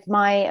part with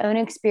my own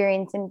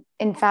experience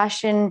in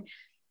fashion,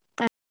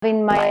 and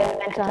having my own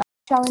mental health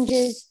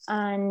challenges,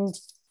 and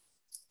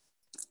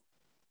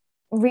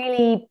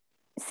really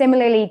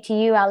similarly to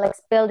you,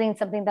 Alex, building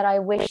something that I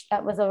wish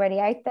that was already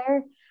out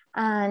there,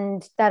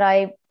 and that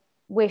I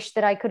wish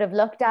that I could have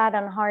looked at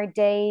on hard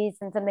days,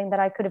 and something that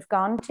I could have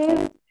gone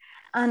to.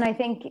 And I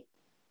think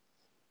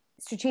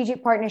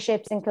strategic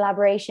partnerships and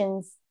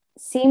collaborations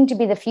seem to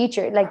be the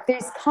future. Like,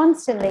 there's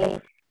constantly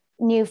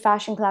new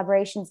fashion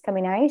collaborations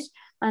coming out,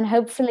 and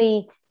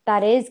hopefully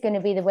that is going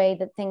to be the way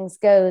that things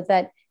go,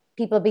 that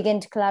people begin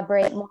to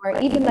collaborate more,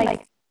 even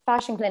like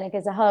Fashion Clinic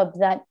as a hub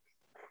that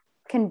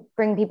can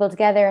bring people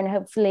together. And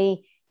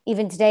hopefully,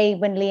 even today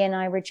when Leah and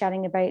I were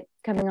chatting about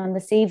coming on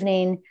this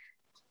evening,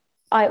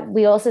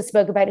 we also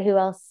spoke about who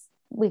else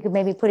we could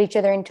maybe put each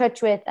other in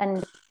touch with.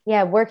 And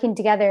yeah, working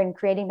together and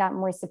creating that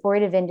more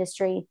supportive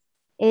industry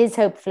is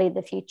hopefully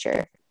the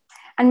future.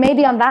 And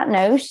maybe on that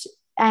note,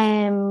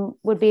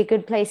 would be a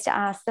good place to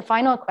ask the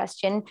final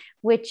question,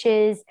 which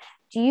is,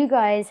 do you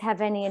guys have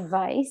any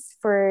advice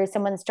for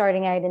someone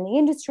starting out in the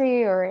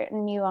industry, or a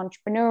new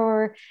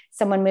entrepreneur,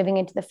 someone moving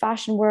into the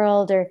fashion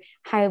world, or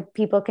how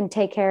people can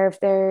take care of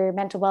their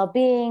mental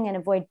well-being and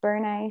avoid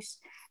burnout?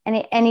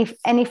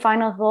 Any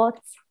final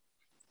thoughts?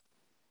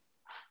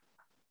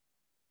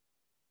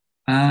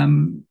 A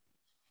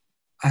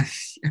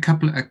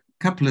couple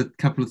of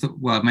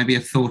well, maybe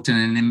a thought and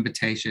an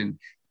invitation.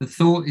 The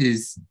thought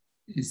is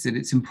that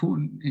it's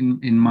important,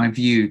 in my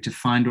view, to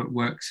find what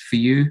works for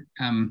you.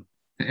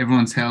 That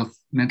everyone's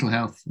mental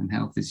health and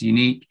health is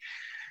unique.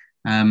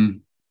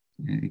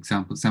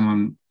 Example,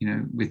 someone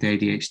with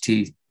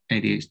ADHD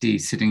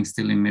sitting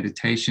still in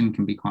meditation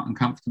can be quite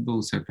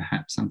uncomfortable. So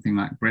perhaps something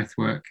like breath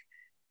work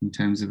in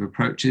terms of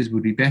approaches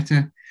would be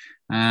better.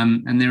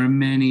 And there are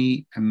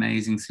many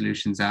amazing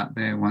solutions out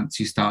there once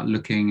you start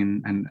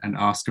looking and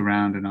ask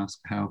around and ask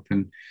for help.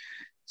 And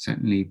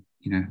certainly,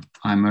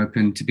 I'm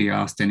open to be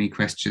asked any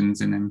questions,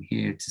 and I'm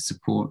here to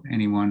support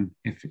anyone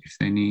if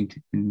they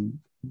need, in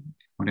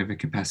whatever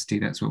capacity.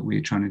 That's what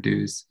we're trying to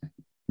do as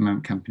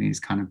remote companies,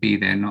 kind of be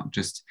there, not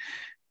just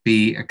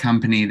be a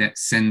company that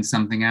sends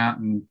something out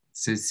and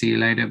says see you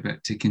later,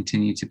 but to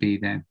continue to be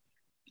there.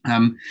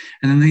 And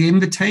then the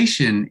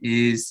invitation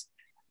is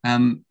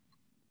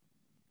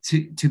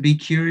to be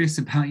curious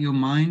about your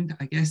mind,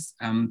 I guess.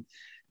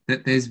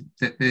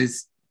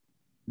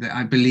 That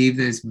I believe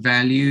there's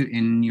value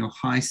in your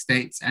high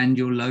states and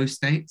your low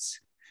states.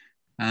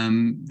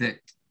 That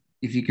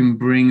if you can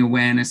bring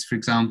awareness, for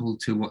example,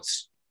 to what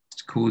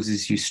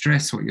causes you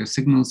stress, what your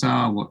signals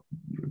are, what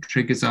your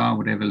triggers are,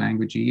 whatever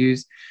language you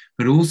use,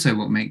 but also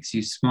what makes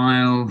you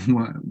smile,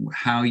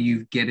 how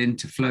you get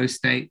into flow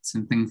states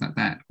and things like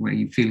that, where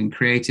you're feeling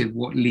creative,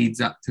 what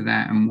leads up to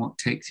that and what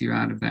takes you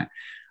out of that.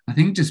 I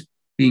think just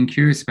being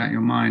curious about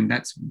your mind,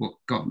 that's what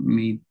got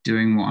me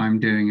doing what I'm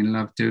doing and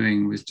love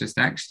doing, was just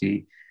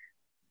actually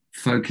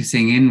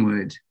focusing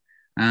inward.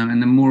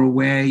 And the more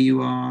aware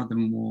you are, the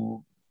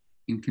more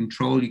in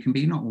control you can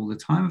be. Not all the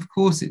time, of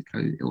course,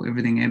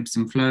 everything ebbs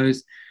and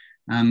flows.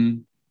 But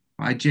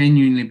I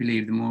genuinely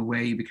believe the more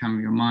aware you become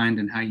of your mind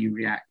and how you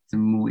react, the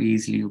more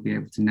easily you'll be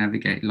able to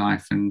navigate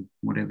life and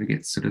whatever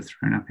gets sort of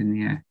thrown up in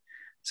the air.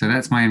 So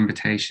that's my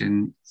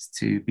invitation, is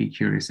to be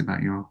curious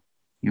about your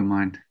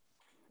mind.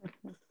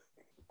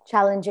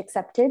 Challenge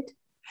accepted.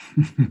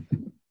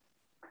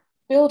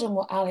 Build on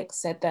what Alex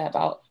said there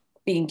about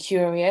being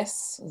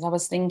curious. As I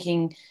was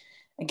thinking,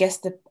 I guess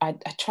I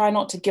try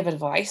not to give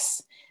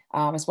advice.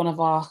 It's one of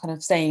our kind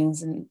of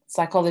sayings in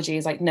psychology,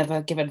 is like,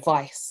 never give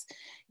advice.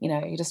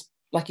 You just,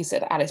 like you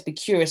said, Alex, be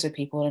curious with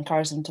people and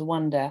encourage them to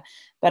wonder.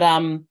 But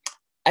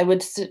I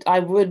would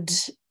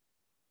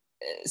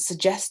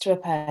suggest to a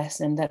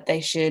person that they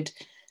should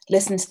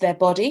listen to their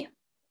body,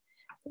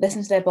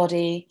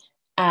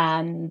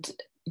 and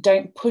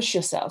don't push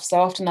yourself. So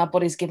often our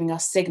body's giving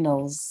us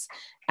signals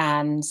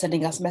and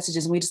sending us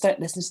messages, and we just don't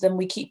listen to them.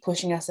 We keep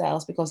pushing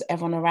ourselves because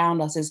everyone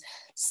around us is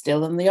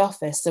still in the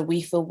office, so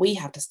we feel we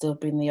have to still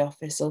be in the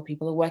office, or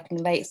people are working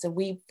late, so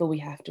we feel we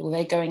have to, or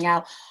they're going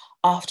out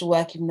after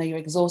work even though you're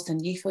exhausted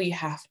and you feel you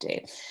have to.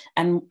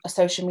 And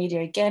social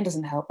media again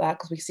doesn't help that,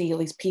 because we see all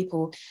these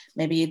people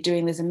maybe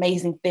doing these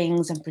amazing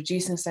things and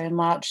producing so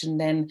much, and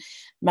then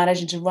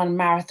managing to run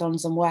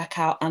marathons and work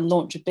out and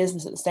launch a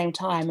business at the same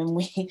time, and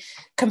we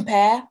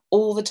compare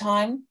all the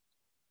time.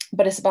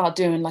 But it's about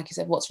doing, like you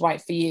said, what's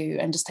right for you,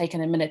 and just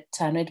taking a minute to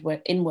turn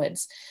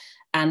inwards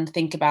and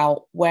think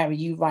about, where are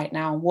you right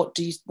now? What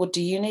do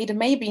you need? And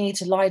maybe you need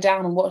to lie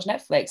down and watch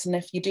Netflix. And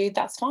if you do,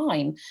 that's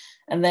fine.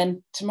 And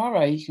then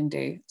tomorrow you can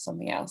do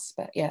something else.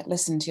 But yeah,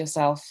 listen to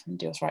yourself and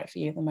do what's right for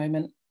you at the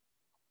moment.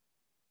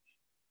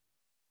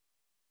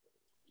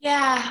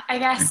 Yeah, I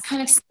guess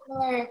kind of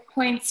similar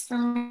points for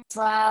me as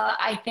well.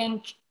 I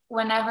think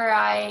whenever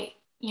I,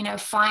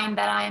 find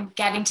that I'm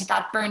getting to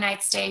that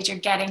burnout stage or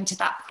getting to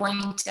that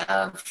point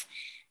of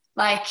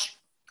like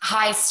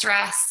high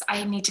stress,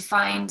 I need to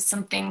find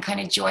something kind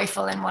of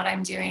joyful in what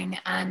I'm doing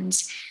and,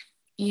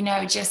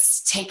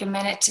 just take a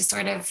minute to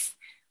sort of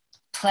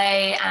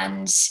play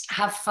and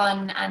have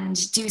fun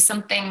and do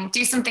something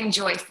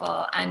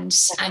joyful and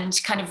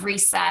kind of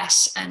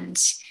reset. And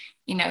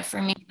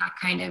for me that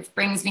kind of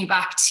brings me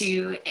back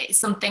to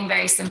something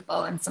very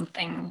simple and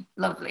something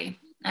lovely.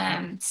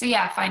 So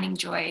yeah, finding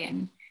joy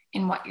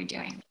in what you're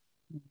doing.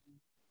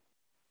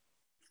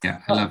 Yeah,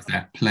 I love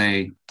that.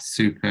 Play,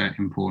 super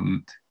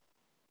important.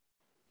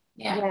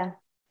 Yeah,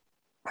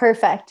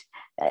 perfect.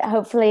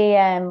 Hopefully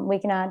we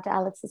can add to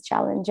Alex's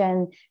challenge,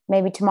 and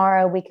maybe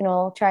tomorrow we can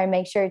all try and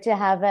make sure to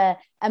have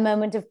a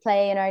moment of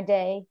play in our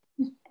day.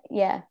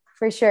 Yeah,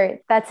 for sure.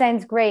 That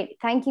sounds great.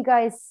 Thank you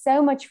guys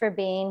so much for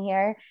being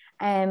here.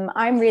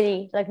 I'm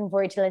really looking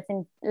forward to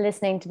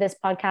listening to this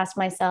podcast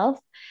myself.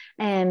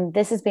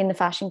 This has been the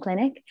Fashion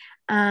Clinic,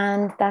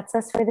 and that's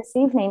us for this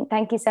evening.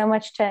 Thank you so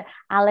much to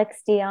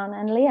Alex, Dion,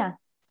 and Leah.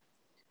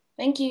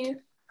 Thank you.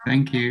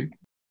 Thank you.